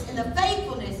kindness and the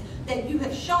faithfulness that you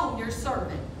have shown your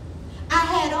servant. I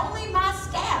had only my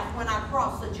staff when I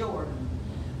crossed the Jordan.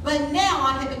 But now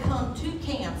I have become 2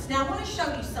 camps. Now I want to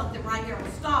show you something right here.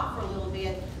 I'll stop for a little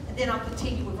bit, and then I'll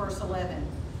continue with verse 11.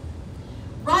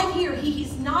 Right here,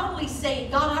 he's not only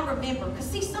saying, God, I remember. Because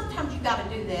see, sometimes you got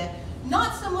to do that.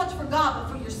 Not so much for God,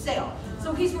 but for yourself.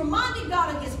 So he's reminding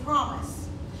God of his promise.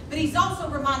 But he's also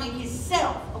reminding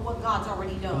himself of what God's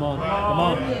already done. Come on, Right. come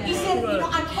on. He said, you know,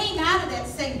 I came out of that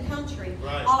same country.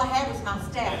 Right. All I had was my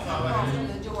staff. That's all I I crossed had.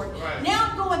 over the Jordan. Right. Now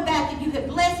I'm going back, and you have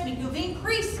blessed me. You've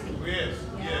increased me. Yes.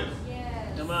 Yes.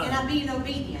 Yes. Come And on. I'm being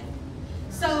obedient.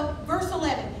 So, verse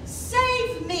 11.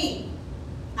 Save me,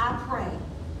 I pray,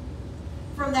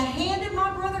 from the hand of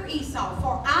my brother Esau,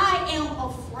 for I am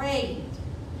afraid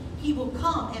he will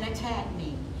come and attack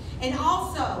me. And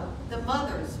also the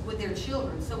mothers with their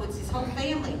children. So it's his whole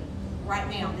family right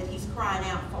now that he's crying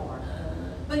out for.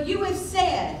 But you have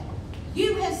said,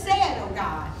 O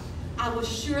God, I will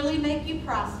surely make you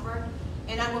prosper,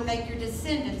 and I will make your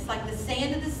descendants like the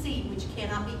sand of the sea, which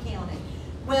cannot be counted.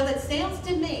 Well, it sounds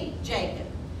to me, Jacob,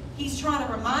 he's trying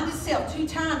to remind himself 2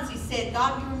 times. He said,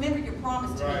 God, you remember your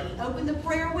promise to Right. me. He opened the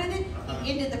prayer with it.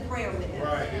 He ended the prayer with it.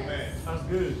 Right. Amen. That's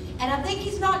good. And I think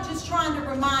he's not just trying to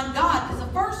remind God, because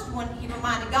the first one he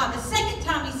reminded God. The second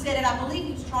time he said it, I believe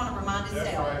he was trying to remind That's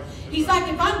himself. right. He's like,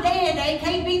 if I'm dead, there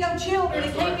can't be no children, there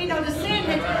That's can't right. be no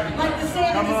descendants, Right. like the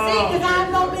sand of Come the sea, on. because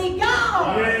I'm going to be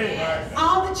gone. Yeah. Right.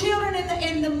 All the children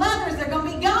and the mothers are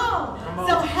going to be gone. Come on.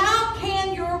 So how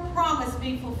can your promise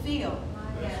be fulfilled?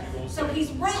 Yes. So he's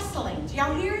wrestling. Do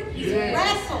y'all hear it? He's Yeah.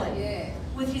 wrestling Yeah.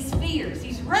 with his fears.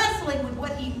 He's wrestling with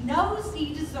what he knows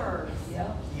he deserves.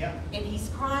 Yep. And he's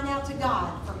crying out to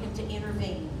God for him to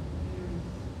intervene.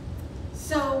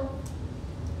 So,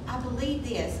 I believe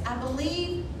this. I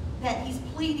believe that he's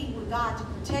pleading with God to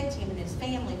protect him and his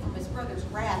family from his brother's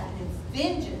wrath and his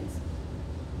vengeance.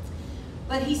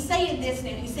 But he's saying this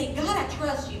now. He's saying, God, I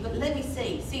trust you, but let me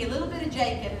see. See, a little bit of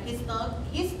Jacob, his thug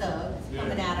is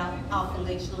coming out off the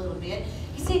leash a little bit.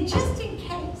 He said, just in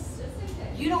case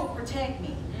you don't protect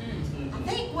me, I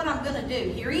think what I'm going to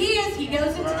do, here he is, he goes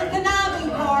into the conniving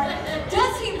part.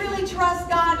 Does he really trust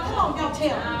God? Come on, y'all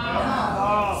tell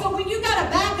me. So when you got a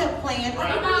backup plan, are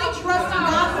you really trusting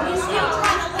God when you're still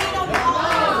trying to lean on your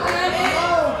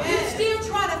own? You're still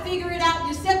trying to figure it out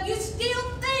yourself. You still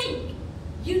think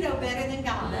you know better than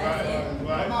God. Right.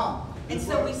 Right. Come on. And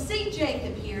so we see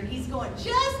Jacob here, and he's going,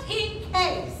 just in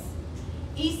case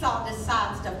Esau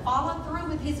decides to follow through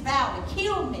with his vow to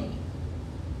kill me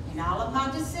and all of my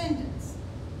descendants,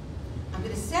 I'm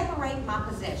going to separate my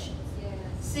possessions. Yes.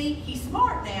 See, he's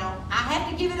smart now. I have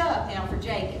to give it up now for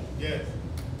Jacob. Yes.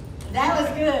 That was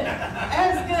good.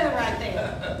 That was good right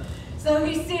there. So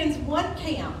he sends 1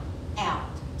 camp out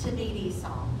to meet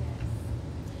Esau.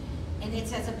 And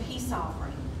it's as a peace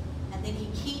offering. And then he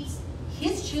keeps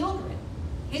his children,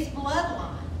 his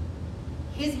bloodline,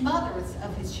 his mothers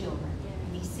of his children.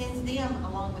 And he sends them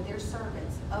along with their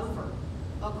servants over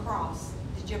across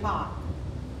the Jabbok.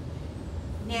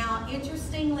 Now,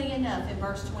 interestingly enough, in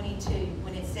verse 22,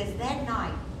 when it says, that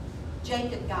night,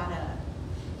 Jacob got up.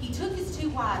 He took his 2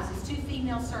 wives, his 2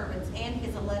 female servants, and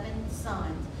his 11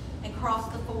 sons, and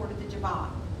crossed the ford of the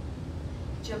Jabbok.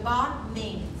 Jabbok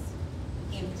means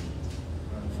emptied.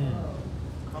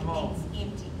 Come It on. means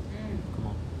empty. Come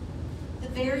on.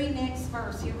 very next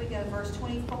verse, here we go, verse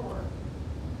 24.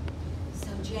 So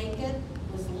Jacob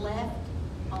was left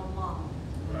alone.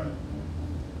 Right.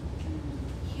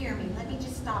 Hear me, let me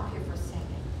just stop here for a second.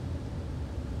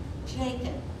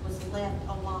 Jacob was left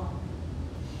alone,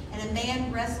 and a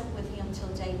man wrestled with him till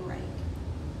daybreak.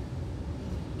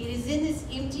 It is in this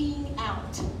emptying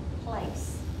out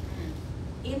place,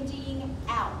 emptying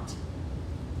out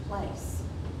place,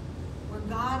 where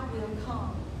God will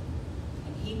come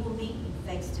and He will meet you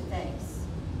face to face.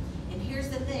 And here's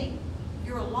the thing,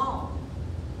 you're alone.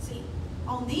 See,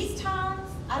 on these times,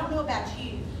 I don't know about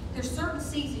you, there's certain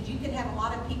seasons you can have a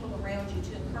lot of people around you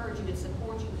to encourage you and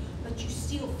support you, but you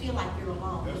still feel like you're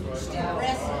alone. That's You're right. still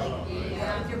wrestling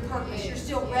with your purpose. You're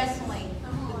still wrestling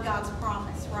with God's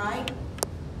promise, right?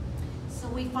 So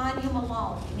we find him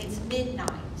alone, and it's midnight.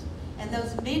 And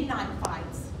those midnight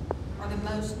fights are the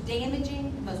most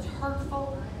damaging, the most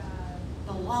hurtful,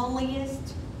 the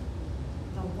loneliest,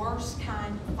 the worst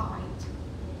kind of fight.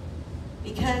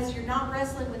 Because you're not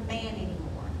wrestling with man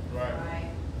anymore. Right.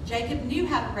 Jacob knew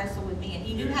how to wrestle with men.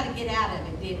 He knew how to get out of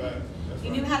it, didn't Right. he? That's He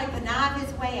right. knew how to connive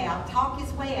his way out, talk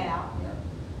his way out.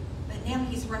 But now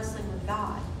he's wrestling with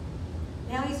God.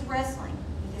 Now he's wrestling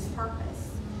with his purpose.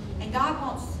 And God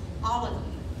wants all of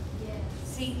you.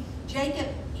 See, Jacob,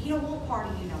 he don't want part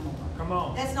of you no more. Come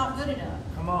on. That's not good enough.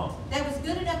 Come on. That was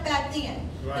good enough back then.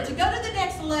 But Right. to go to the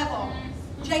next level,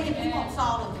 Jacob, he wants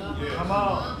all of you. Yes. Come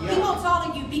on. He wants all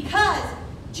of you because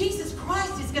Jesus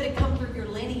Christ is going to come through your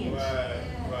lineage. Right.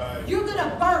 Right. You're going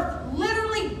to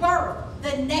literally birth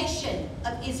the nation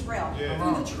of Israel. Yes.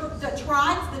 Through the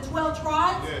tribes, the 12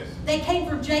 tribes, Yes. they came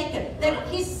from Jacob. They were Right.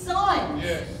 his sons.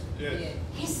 Yes. Yes.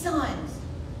 His sons.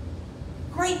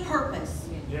 Great purpose.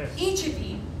 Yes. Each of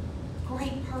you,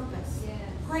 great purpose. Yes.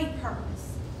 Great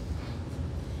purpose.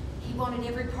 He wanted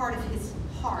every part of his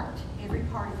heart, every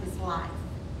part of his life.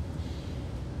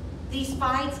 These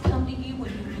fights come to you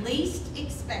when you least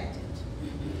expect it.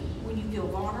 When you feel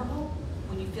vulnerable,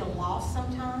 when you feel lost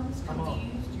sometimes, Come on.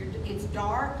 confused, it's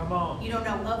dark. Come on. You don't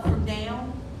know up from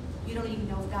down. You don't even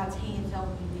know if God's hand's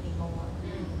on you anymore.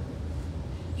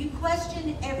 You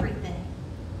question everything.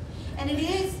 And it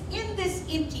is in this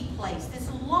empty place, this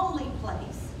lonely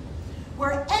place,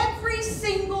 where every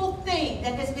single thing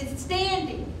that has been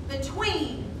standing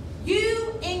between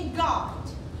you and God,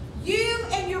 you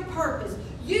and your purpose,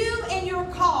 you and your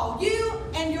call, you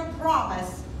and your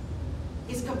promise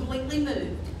is completely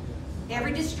moved.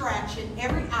 Every distraction,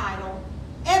 every idol,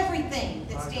 everything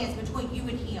that stands between you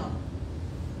and him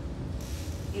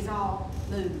is all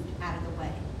moved out of the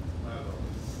way.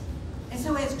 And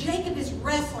so as Jacob is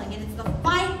wrestling, and it's the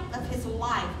fight of his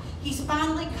life, he's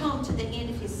finally come to the end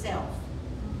of himself.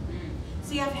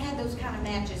 See, I've had those kind of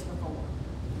matches before.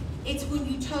 It's when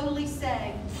you totally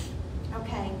say,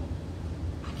 okay,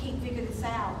 I can't figure this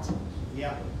out.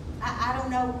 Yeah. I don't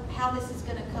know how this is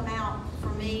going to come out for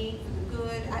me, for the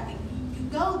good. You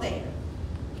go there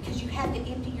because you have to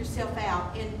empty yourself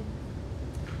out. And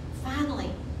finally,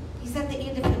 he's at the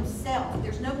end of himself.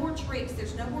 There's no more tricks.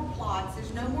 There's no more plots.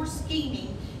 There's no more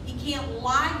scheming. He can't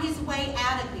lie his way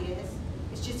out of this.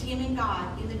 It's just him and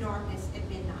God in the darkness at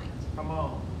midnight. Come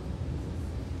on.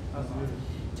 That's good.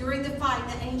 During the fight,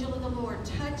 the angel of the Lord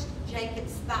touched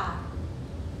Jacob's thigh.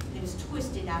 And it was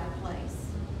twisted out of place.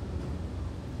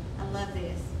 I love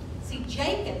this. See,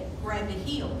 Jacob grabbed a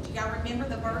heel. Do y'all remember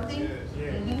the birthing? Yes.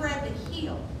 Yeah. He grabbed a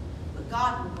heel, but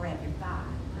God will grab your thigh.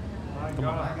 My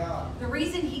God. The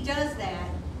reason he does that,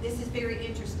 this is very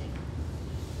interesting.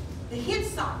 The hip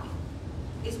socket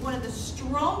is one of the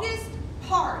strongest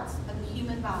parts of the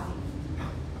human body.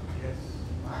 Yes.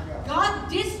 God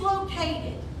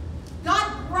dislocated,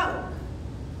 God broke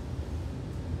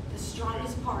the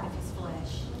strongest part of his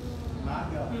flesh. My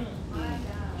God.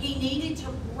 He needed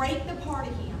to break the part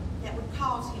of him that would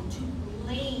cause him to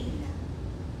lean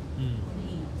on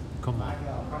him. Come on.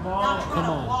 Come Not on. try Come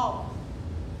to on. walk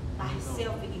by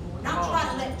himself anymore. Not Come on.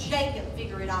 try to let Jacob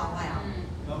figure it all out.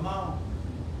 Come on.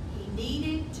 He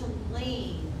needed to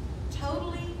lean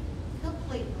totally,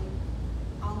 completely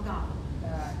on God.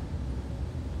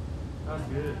 That's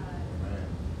good.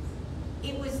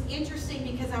 It was interesting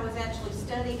because I was actually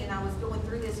studying and I was going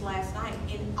through this last night,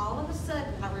 and all of a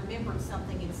sudden I remembered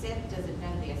something, and Seth doesn't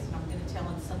know this, and I'm going to tell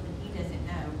him something he doesn't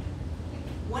know.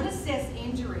 One of Seth's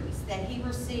injuries that he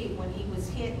received when he was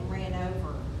hit and ran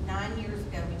over 9 years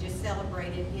ago, we just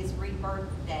celebrated his rebirth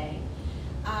day.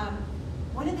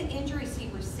 One of the injuries he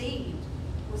received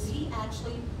was he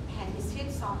actually had his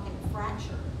hip socket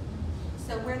fractured.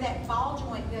 So where that ball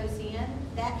joint goes in,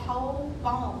 that whole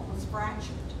bone was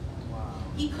fractured. Wow.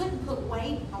 He couldn't put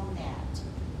weight on that.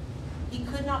 He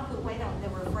could not put weight on it. They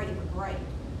were afraid it would break.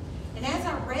 And as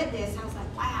I read this, I was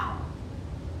like, wow.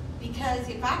 Because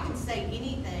if I can say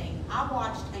anything, I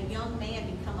watched a young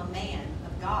man become a man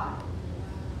of God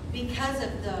because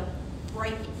of the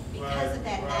breaking, because of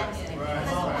that accident,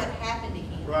 because of what happened to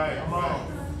him. Right.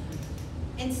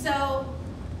 And so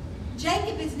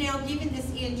Jacob is now given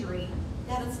this injury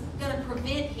that is going to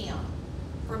prevent him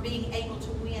from being able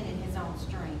to win in his own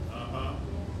strength.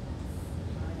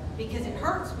 Because it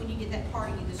hurts when you get that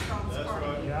part of you, the strongest part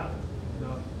of you. Yeah.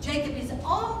 Jacob is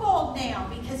humbled now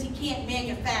because he can't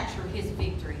manufacture his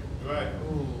victory. Right.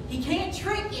 He can't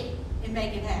trick it and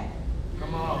make it happen.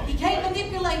 Come on. He can't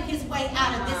manipulate his way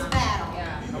out of this battle.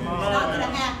 Yeah. Come It's on. not going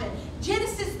to happen.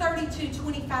 Genesis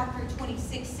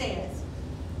 32:25-26 says,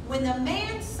 when the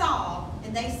man saw,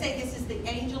 and they say this is the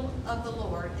angel of the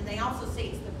Lord, and they also say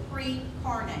it's the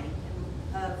pre-incarnate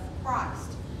of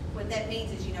Christ. What that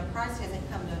means is, Christ hasn't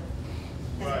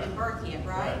been birthed yet,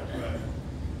 right?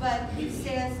 But it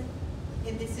says,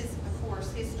 and this is, of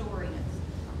course, historians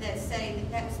that say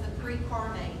that was the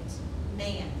pre-incarnate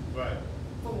man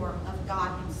form of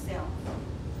God himself.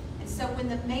 And so when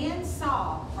the man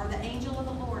saw, or the angel of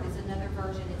the Lord is another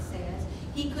version it says,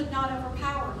 he could not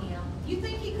overpower him. You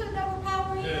think he couldn't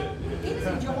overpower him? He was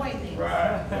enjoying this. You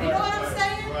know what I'm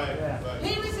saying?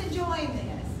 He was enjoying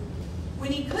this.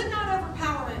 When he could not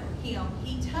overpower him,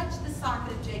 he touched the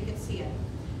socket of Jacob's hip,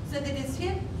 so that his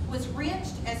hip was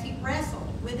wrenched as he wrestled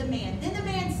with the man. Then the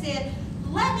man said,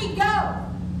 "Let me go,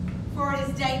 for it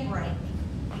is daybreak."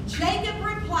 And Jacob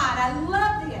replied, I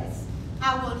love this,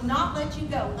 "I will not let you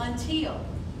go until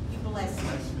you bless me."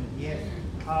 Yes.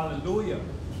 Hallelujah. Now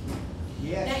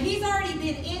Yes. he's already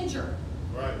been injured,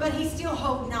 but he's still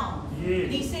holding on. Yes.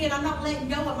 And he's saying, "I'm not letting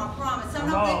go of my promise. I'm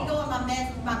Come not on. letting go of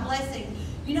my blessing."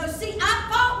 See, I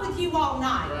fought with you all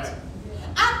night.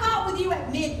 I fought with you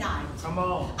at midnight. Come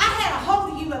on. I had a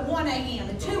hold of you at 1 a.m.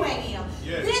 and 2 a.m.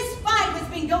 Yes. This fight has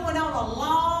been going on a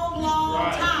long,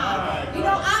 long time. Right.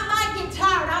 I might get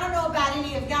tired. I don't know about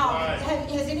any of y'all. Right.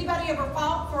 Has anybody ever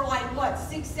fought for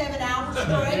 6, 7 hours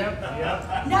straight?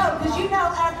 Yep. No, because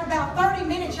after about 30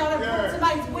 minutes, y'all done pulled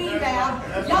somebody's weave out.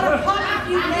 Y'all done popped a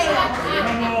few nails.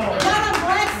 Come on. Y'all done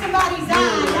blacked somebody's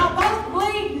eye. Y'all both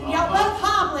bleeding. Y'all both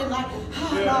hobbling like, oh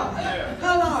Lord,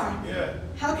 oh Lord.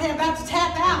 Okay, I'm about to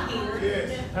tap out here.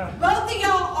 Both of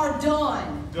y'all are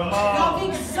done. Y'all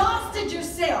exhausted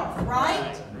yourself,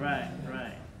 right? Right.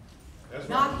 That's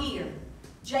Not here.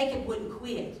 Jacob wouldn't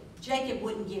quit. Jacob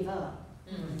wouldn't give up.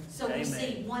 So we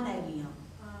see 1 a.m.,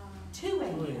 2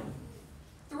 a.m.,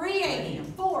 3 a.m.,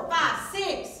 4, 5,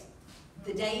 6.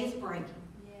 The day is breaking.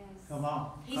 Come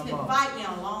on. He's been fighting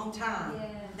now a long time.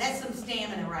 That's some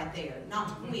stamina right there. Not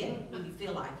to quit when you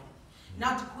feel like it.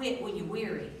 Not to quit when you're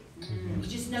weary. You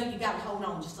just know you got to hold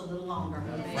on just a little longer.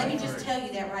 Let me just tell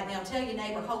you that right now. Tell your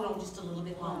neighbor, hold on just a little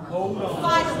bit longer. Hold on.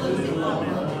 Fight a little bit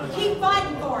longer. Keep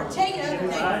fighting for it. Tell your other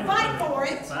neighbor, fight for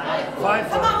it. Fight for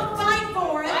Come it. on, fight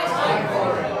for it.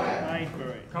 Fight for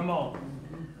it. Come on.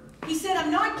 He said, "I'm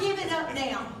not giving up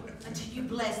now until you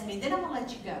bless me. Then I'm going to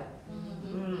let you go.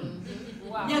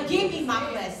 Now give me my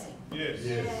blessing. Yes.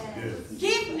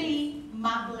 Give me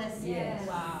my blessing."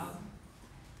 Wow.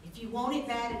 If you want it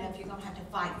bad enough, you're going to have to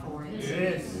fight for it.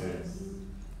 Yes.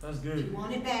 That's If you good.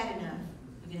 want it bad enough,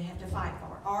 you're going to have to fight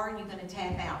for it. Or you're going to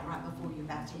tap out right before you're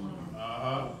about to win.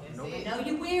 I know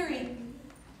you're weary.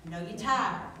 I know you're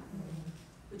tired.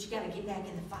 But you got to get back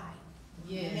in the fight.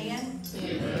 Amen?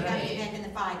 You got to get back in the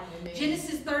fight.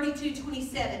 Genesis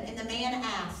 32:27. And the man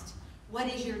asked, "What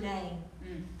is your name?"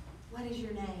 What is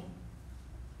your name?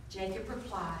 Jacob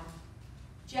replied,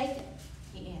 "Jacob,"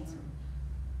 he answered.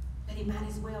 But he might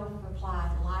as well have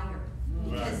replied, "Liar."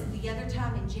 Because the other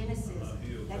time in Genesis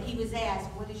that he was asked,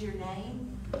 "What is your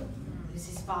name?" It was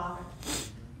his father.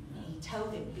 And he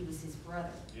told him he was his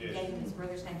brother. He gave him his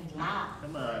brother's name. He lied.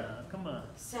 Come on.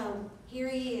 So here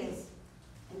he is.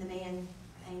 And the man,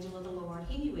 the angel of the Lord,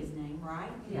 he knew his name,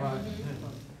 right? Right.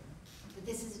 But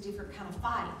this is a different kind of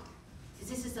fight. Because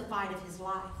this is the fight of his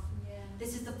life.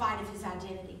 This is the fight of his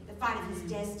identity, the fight of his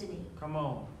destiny. Come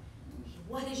on.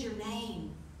 "What is your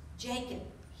name?" "Jacob,"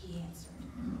 he answered.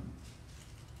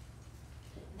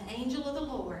 The angel of the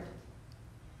Lord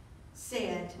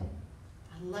said,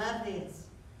 I love this.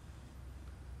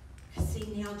 Because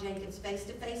see, now Jacob's face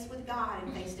to face with God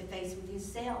and face to face with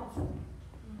himself.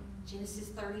 Genesis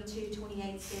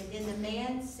 32:28 said, Then the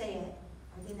man said,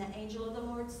 or then the angel of the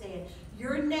Lord said,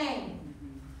 "Your name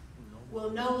will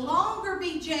no longer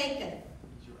be Jacob.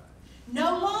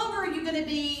 No longer are you going to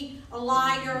be a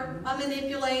liar, a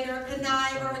manipulator, a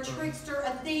conniver, a trickster,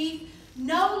 a thief.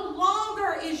 No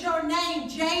longer is your name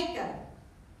Jacob,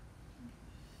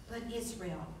 but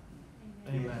Israel.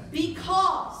 Amen.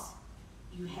 Because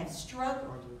you You have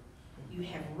struggled. You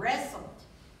have wrestled.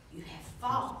 You have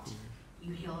fought.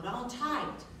 You held on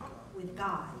tight with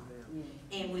God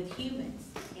and with humans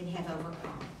and have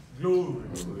overcome. Glory.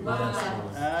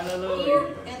 Hallelujah.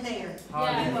 Here and there.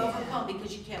 Yeah. You overcome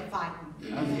because you kept fighting.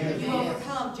 You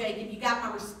overcome, Jacob. You got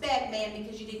my respect, man,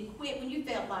 because you didn't quit when you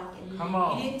felt like it. Come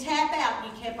on. You didn't tap out.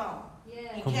 You kept on.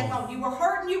 You kept on. You were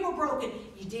hurt and you were broken.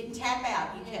 You didn't tap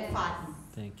out. You kept fighting.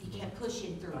 Thank you. You kept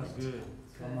pushing through That's it. good.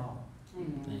 Come on.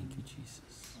 Thank you,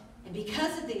 Jesus. And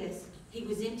because of this, he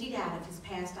was emptied out of his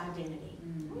past identity.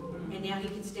 And now he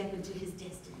can step into his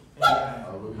destiny.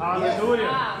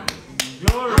 Hallelujah.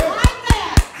 Glory. I like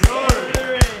that.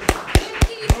 Glory.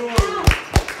 Emptied out of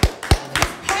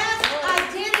his past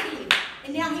identity.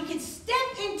 And now he can step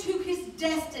into his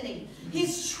destiny.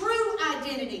 His true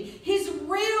identity. His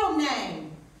real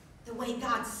name. The way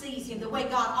God sees him. The way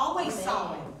God always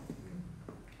saw him.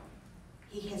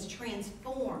 He has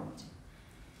transformed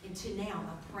into now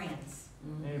a prince.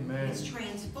 Amen. He's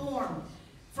transformed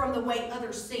from the way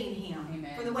others seen him.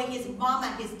 Amen. From the way his mama,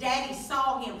 his daddy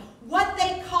saw him. What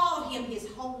they called him his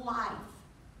whole life.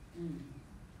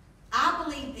 I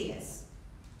believe this.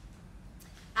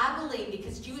 I believe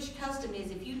because Jewish custom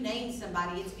is if you name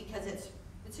somebody, it's because it's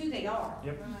who they are.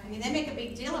 Yep. I mean, they make a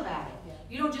big deal about it.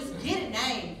 You don't just get a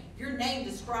name. Your name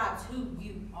describes who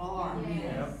you are.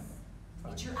 Yep.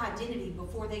 It's your identity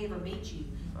before they ever meet you.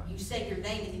 You say your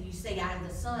name and then you say, I am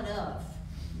the son of.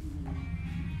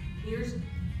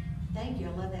 Thank you, I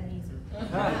love that music.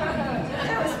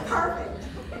 That was perfect.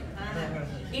 I know.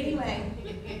 Anyway,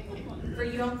 for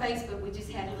you on Facebook, we just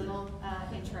had a little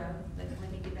intro, but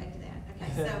let me get back to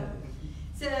that. Okay,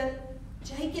 so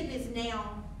Jacob is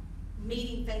now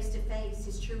meeting face to face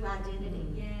his true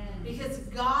identity. Because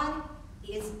God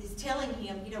is telling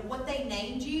him, you know, what they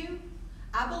named you,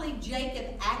 I believe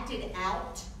Jacob acted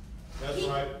out. That's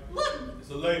right. Look, It's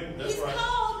a label. That's he's right.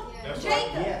 called That's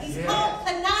Jacob. right. He's Yes. called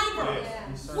Conniver.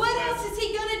 Yes. What else is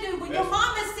he going to do? When your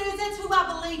mama says that's who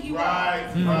I believe you are. Right.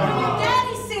 When your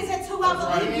daddy says that's who I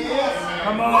believe you are.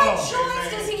 Come on. What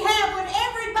choice does he have when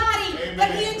everybody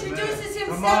that he introduces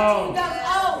himself to goes,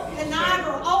 oh,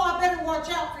 Conniver, oh, I better watch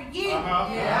out for you.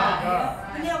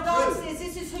 And now God says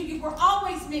this is who you were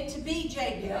always meant to be,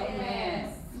 Jacob.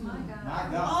 Yes.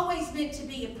 You were always meant to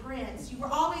be a prince. You were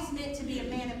always meant to be a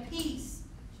man of peace.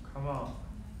 Come on.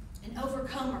 An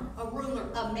overcomer, a ruler,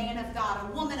 a man of God,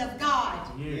 a woman of God.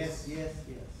 Yes.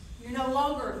 You're no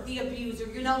longer the abuser.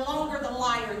 You're no longer the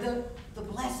liar. The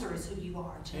blesser is who you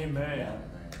are, Jacob. Amen.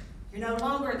 You're no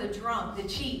longer the drunk, the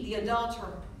cheat, the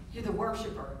adulterer. You're the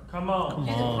worshiper. Come on.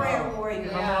 You're the prayer warrior.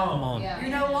 Come on. You're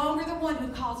no longer the one who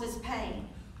causes pain,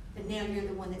 but now you're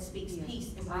the one that speaks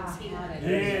peace and brings healing.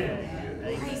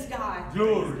 Yeah. Praise God.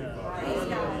 Glory. Praise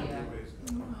God.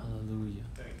 Hallelujah.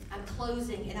 I'm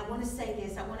closing, and I want to say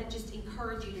this. I want to just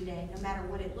encourage you today, no matter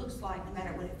what it looks like, no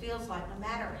matter what it feels like, no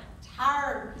matter how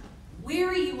tired,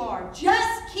 weary you are,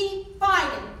 just keep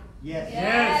fighting.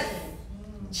 Yes.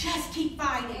 Just keep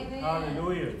fighting.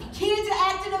 Hallelujah. Kids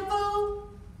are acting a fool,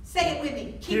 say it with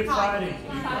me. Keep fighting.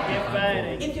 Keep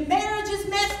fighting. If your marriage is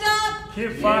messed up, Keep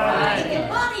if fighting. your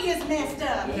money is messed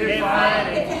up, Keep if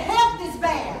fighting. your health is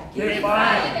bad, Keep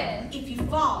fighting. if you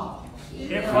fall,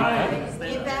 Keep fighting.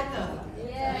 get back up.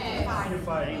 Keep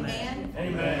fighting. Amen.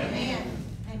 Amen. Amen.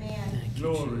 Amen.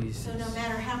 Glory. So no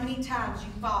matter how many times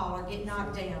you fall or get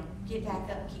knocked down, get back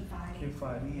up, keep fighting. Keep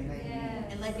fighting.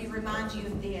 And let me remind you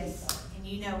of this, and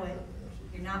you know it.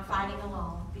 You're not fighting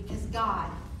alone, because God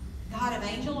of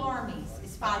angel armies,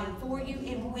 is fighting for you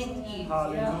and with you.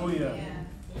 Hallelujah.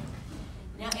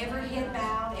 Now every head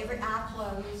bowed, every eye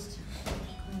closed.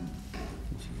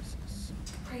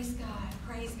 Praise God,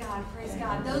 praise God, praise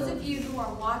God. Those of you who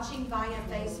are watching via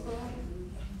Facebook,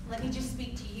 let me just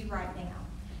speak to you right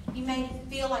now. You may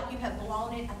feel like you have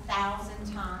blown it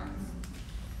 1,000 times.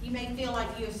 You may feel like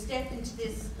you have stepped into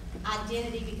this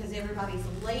identity because everybody's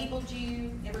labeled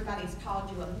you, everybody's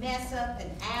called you a mess up, an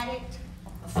addict,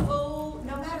 a fool.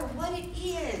 No matter what it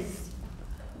is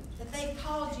that they've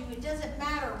called you, it doesn't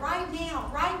matter. Right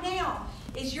now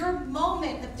is your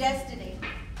moment of destiny.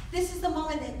 This is the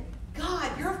moment that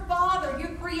God, your Father,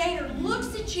 your Creator,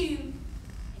 looks at you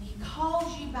and He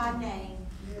calls you by name.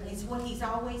 It's what He's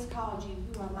always called you.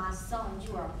 You are my son.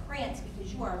 You are a prince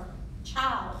because you are a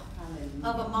child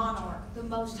of a monarch, the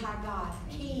Most High God,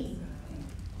 King.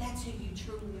 That's who you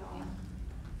truly are.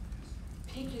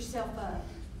 Pick yourself up,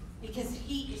 because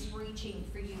He is reaching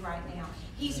for you right now.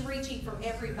 He's reaching for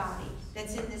everybody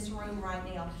that's in this room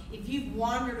right now. If you've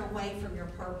wandered away from your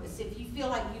purpose, if you feel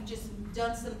like you've just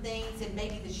done some things and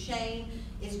maybe the shame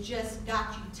has just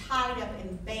got you tied up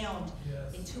and bound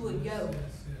into a yoke,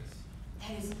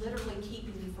 that is literally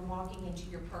keeping you from walking into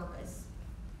your purpose.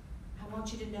 I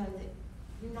want you to know that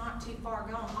you're not too far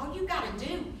gone. All you got to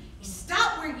do is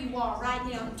stop where you are right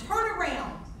now and turn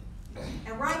around.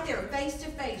 And right there, face to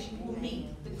face, you will meet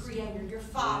the Creator, your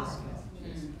Father.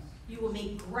 You will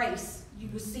meet grace. You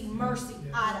will see mercy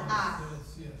eye to eye.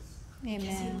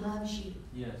 Because He loves you.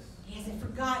 Yes. He hasn't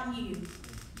forgotten you.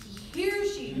 He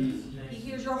hears you. He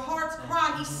hears your heart's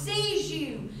cry. He sees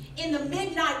you in the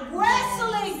midnight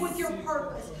wrestling with your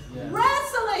purpose,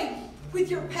 wrestling with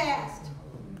your past.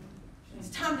 It's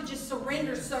time to just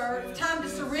surrender, sir. It's time to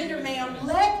surrender, ma'am.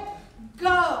 Let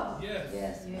go.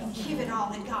 And give it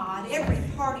all to God. Every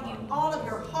part of you, all of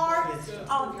your heart,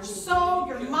 all of your soul,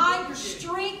 your mind, your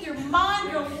strength, your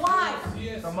mind, your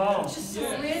life. Come on. Just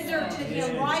surrender to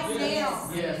Him right now.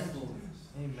 Yes.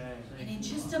 Amen. And in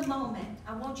just a moment,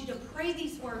 I want you to pray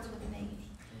these words with me.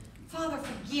 Father,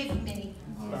 forgive me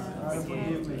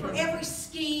for every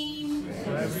scheme,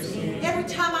 every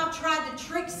time I've tried to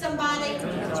trick somebody,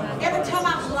 every time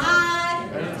I've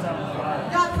lied.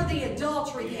 God, for the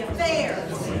adultery, the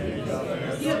affairs,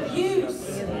 the abuse,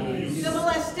 the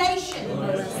molestation.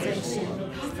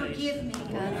 God, forgive me.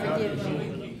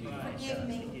 Forgive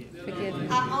me.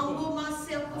 I humble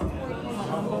myself before you.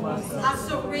 I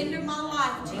surrender my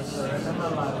life to you.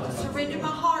 I surrender my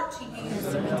heart to you.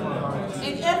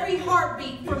 And every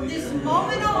heartbeat from this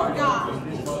moment on, God,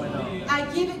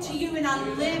 I give it to you and I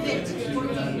live it for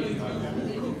you.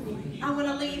 I want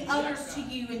to lead others to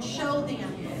you and show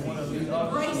them the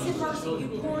grace and mercy you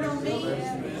poured on me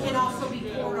can also be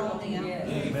poured on them.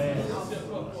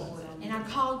 And I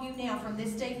call you now from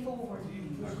this day forward,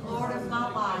 Lord of my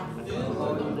life,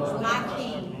 my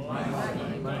King,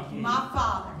 my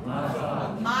Father,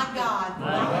 my God,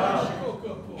 my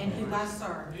worship, and who I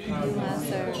serve.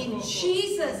 In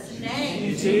Jesus'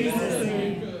 name,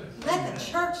 let the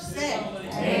church say,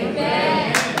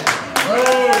 Amen.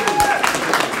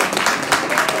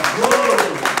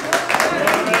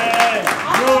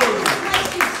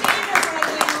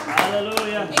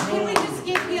 Hallelujah. And can we just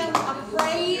give Him a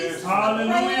praise?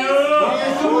 Hallelujah.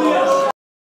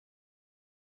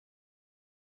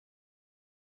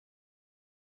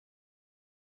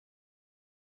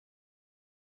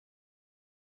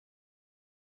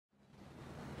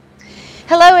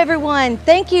 Hello everyone,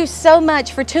 thank you so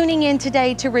much for tuning in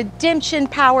today to Redemption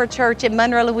Power Church in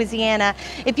Monroe, Louisiana.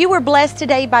 If you were blessed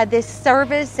today by this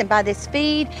service and by this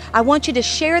feed, I want you to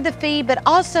share the feed, but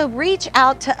also reach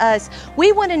out to us.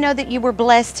 We want to know that you were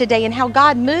blessed today and how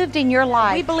God moved in your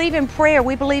life. We believe in prayer.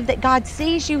 We believe that God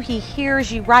sees you, He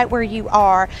hears you right where you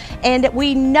are, and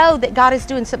we know that God is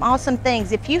doing some awesome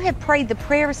things. If you have prayed the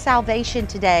prayer of salvation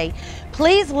today,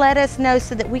 please let us know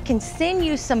so that we can send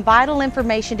you some vital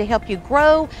information to help you grow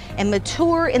and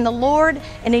mature in the Lord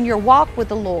and in your walk with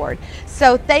the Lord.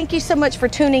 So thank you so much for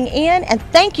tuning in, and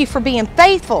thank you for being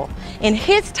faithful in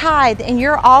His tithe and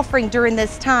your offering during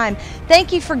this time.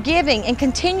 Thank you for giving and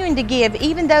continuing to give,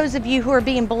 even those of you who are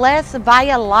being blessed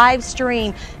via live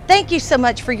stream. Thank you so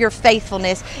much for your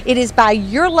faithfulness. It is by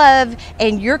your love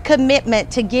and your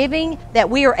commitment to giving that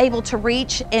we are able to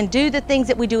reach and do the things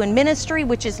that we do in ministry,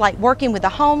 which is like working with the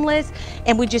homeless.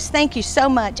 And we just thank you so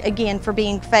much again for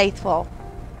being faithful.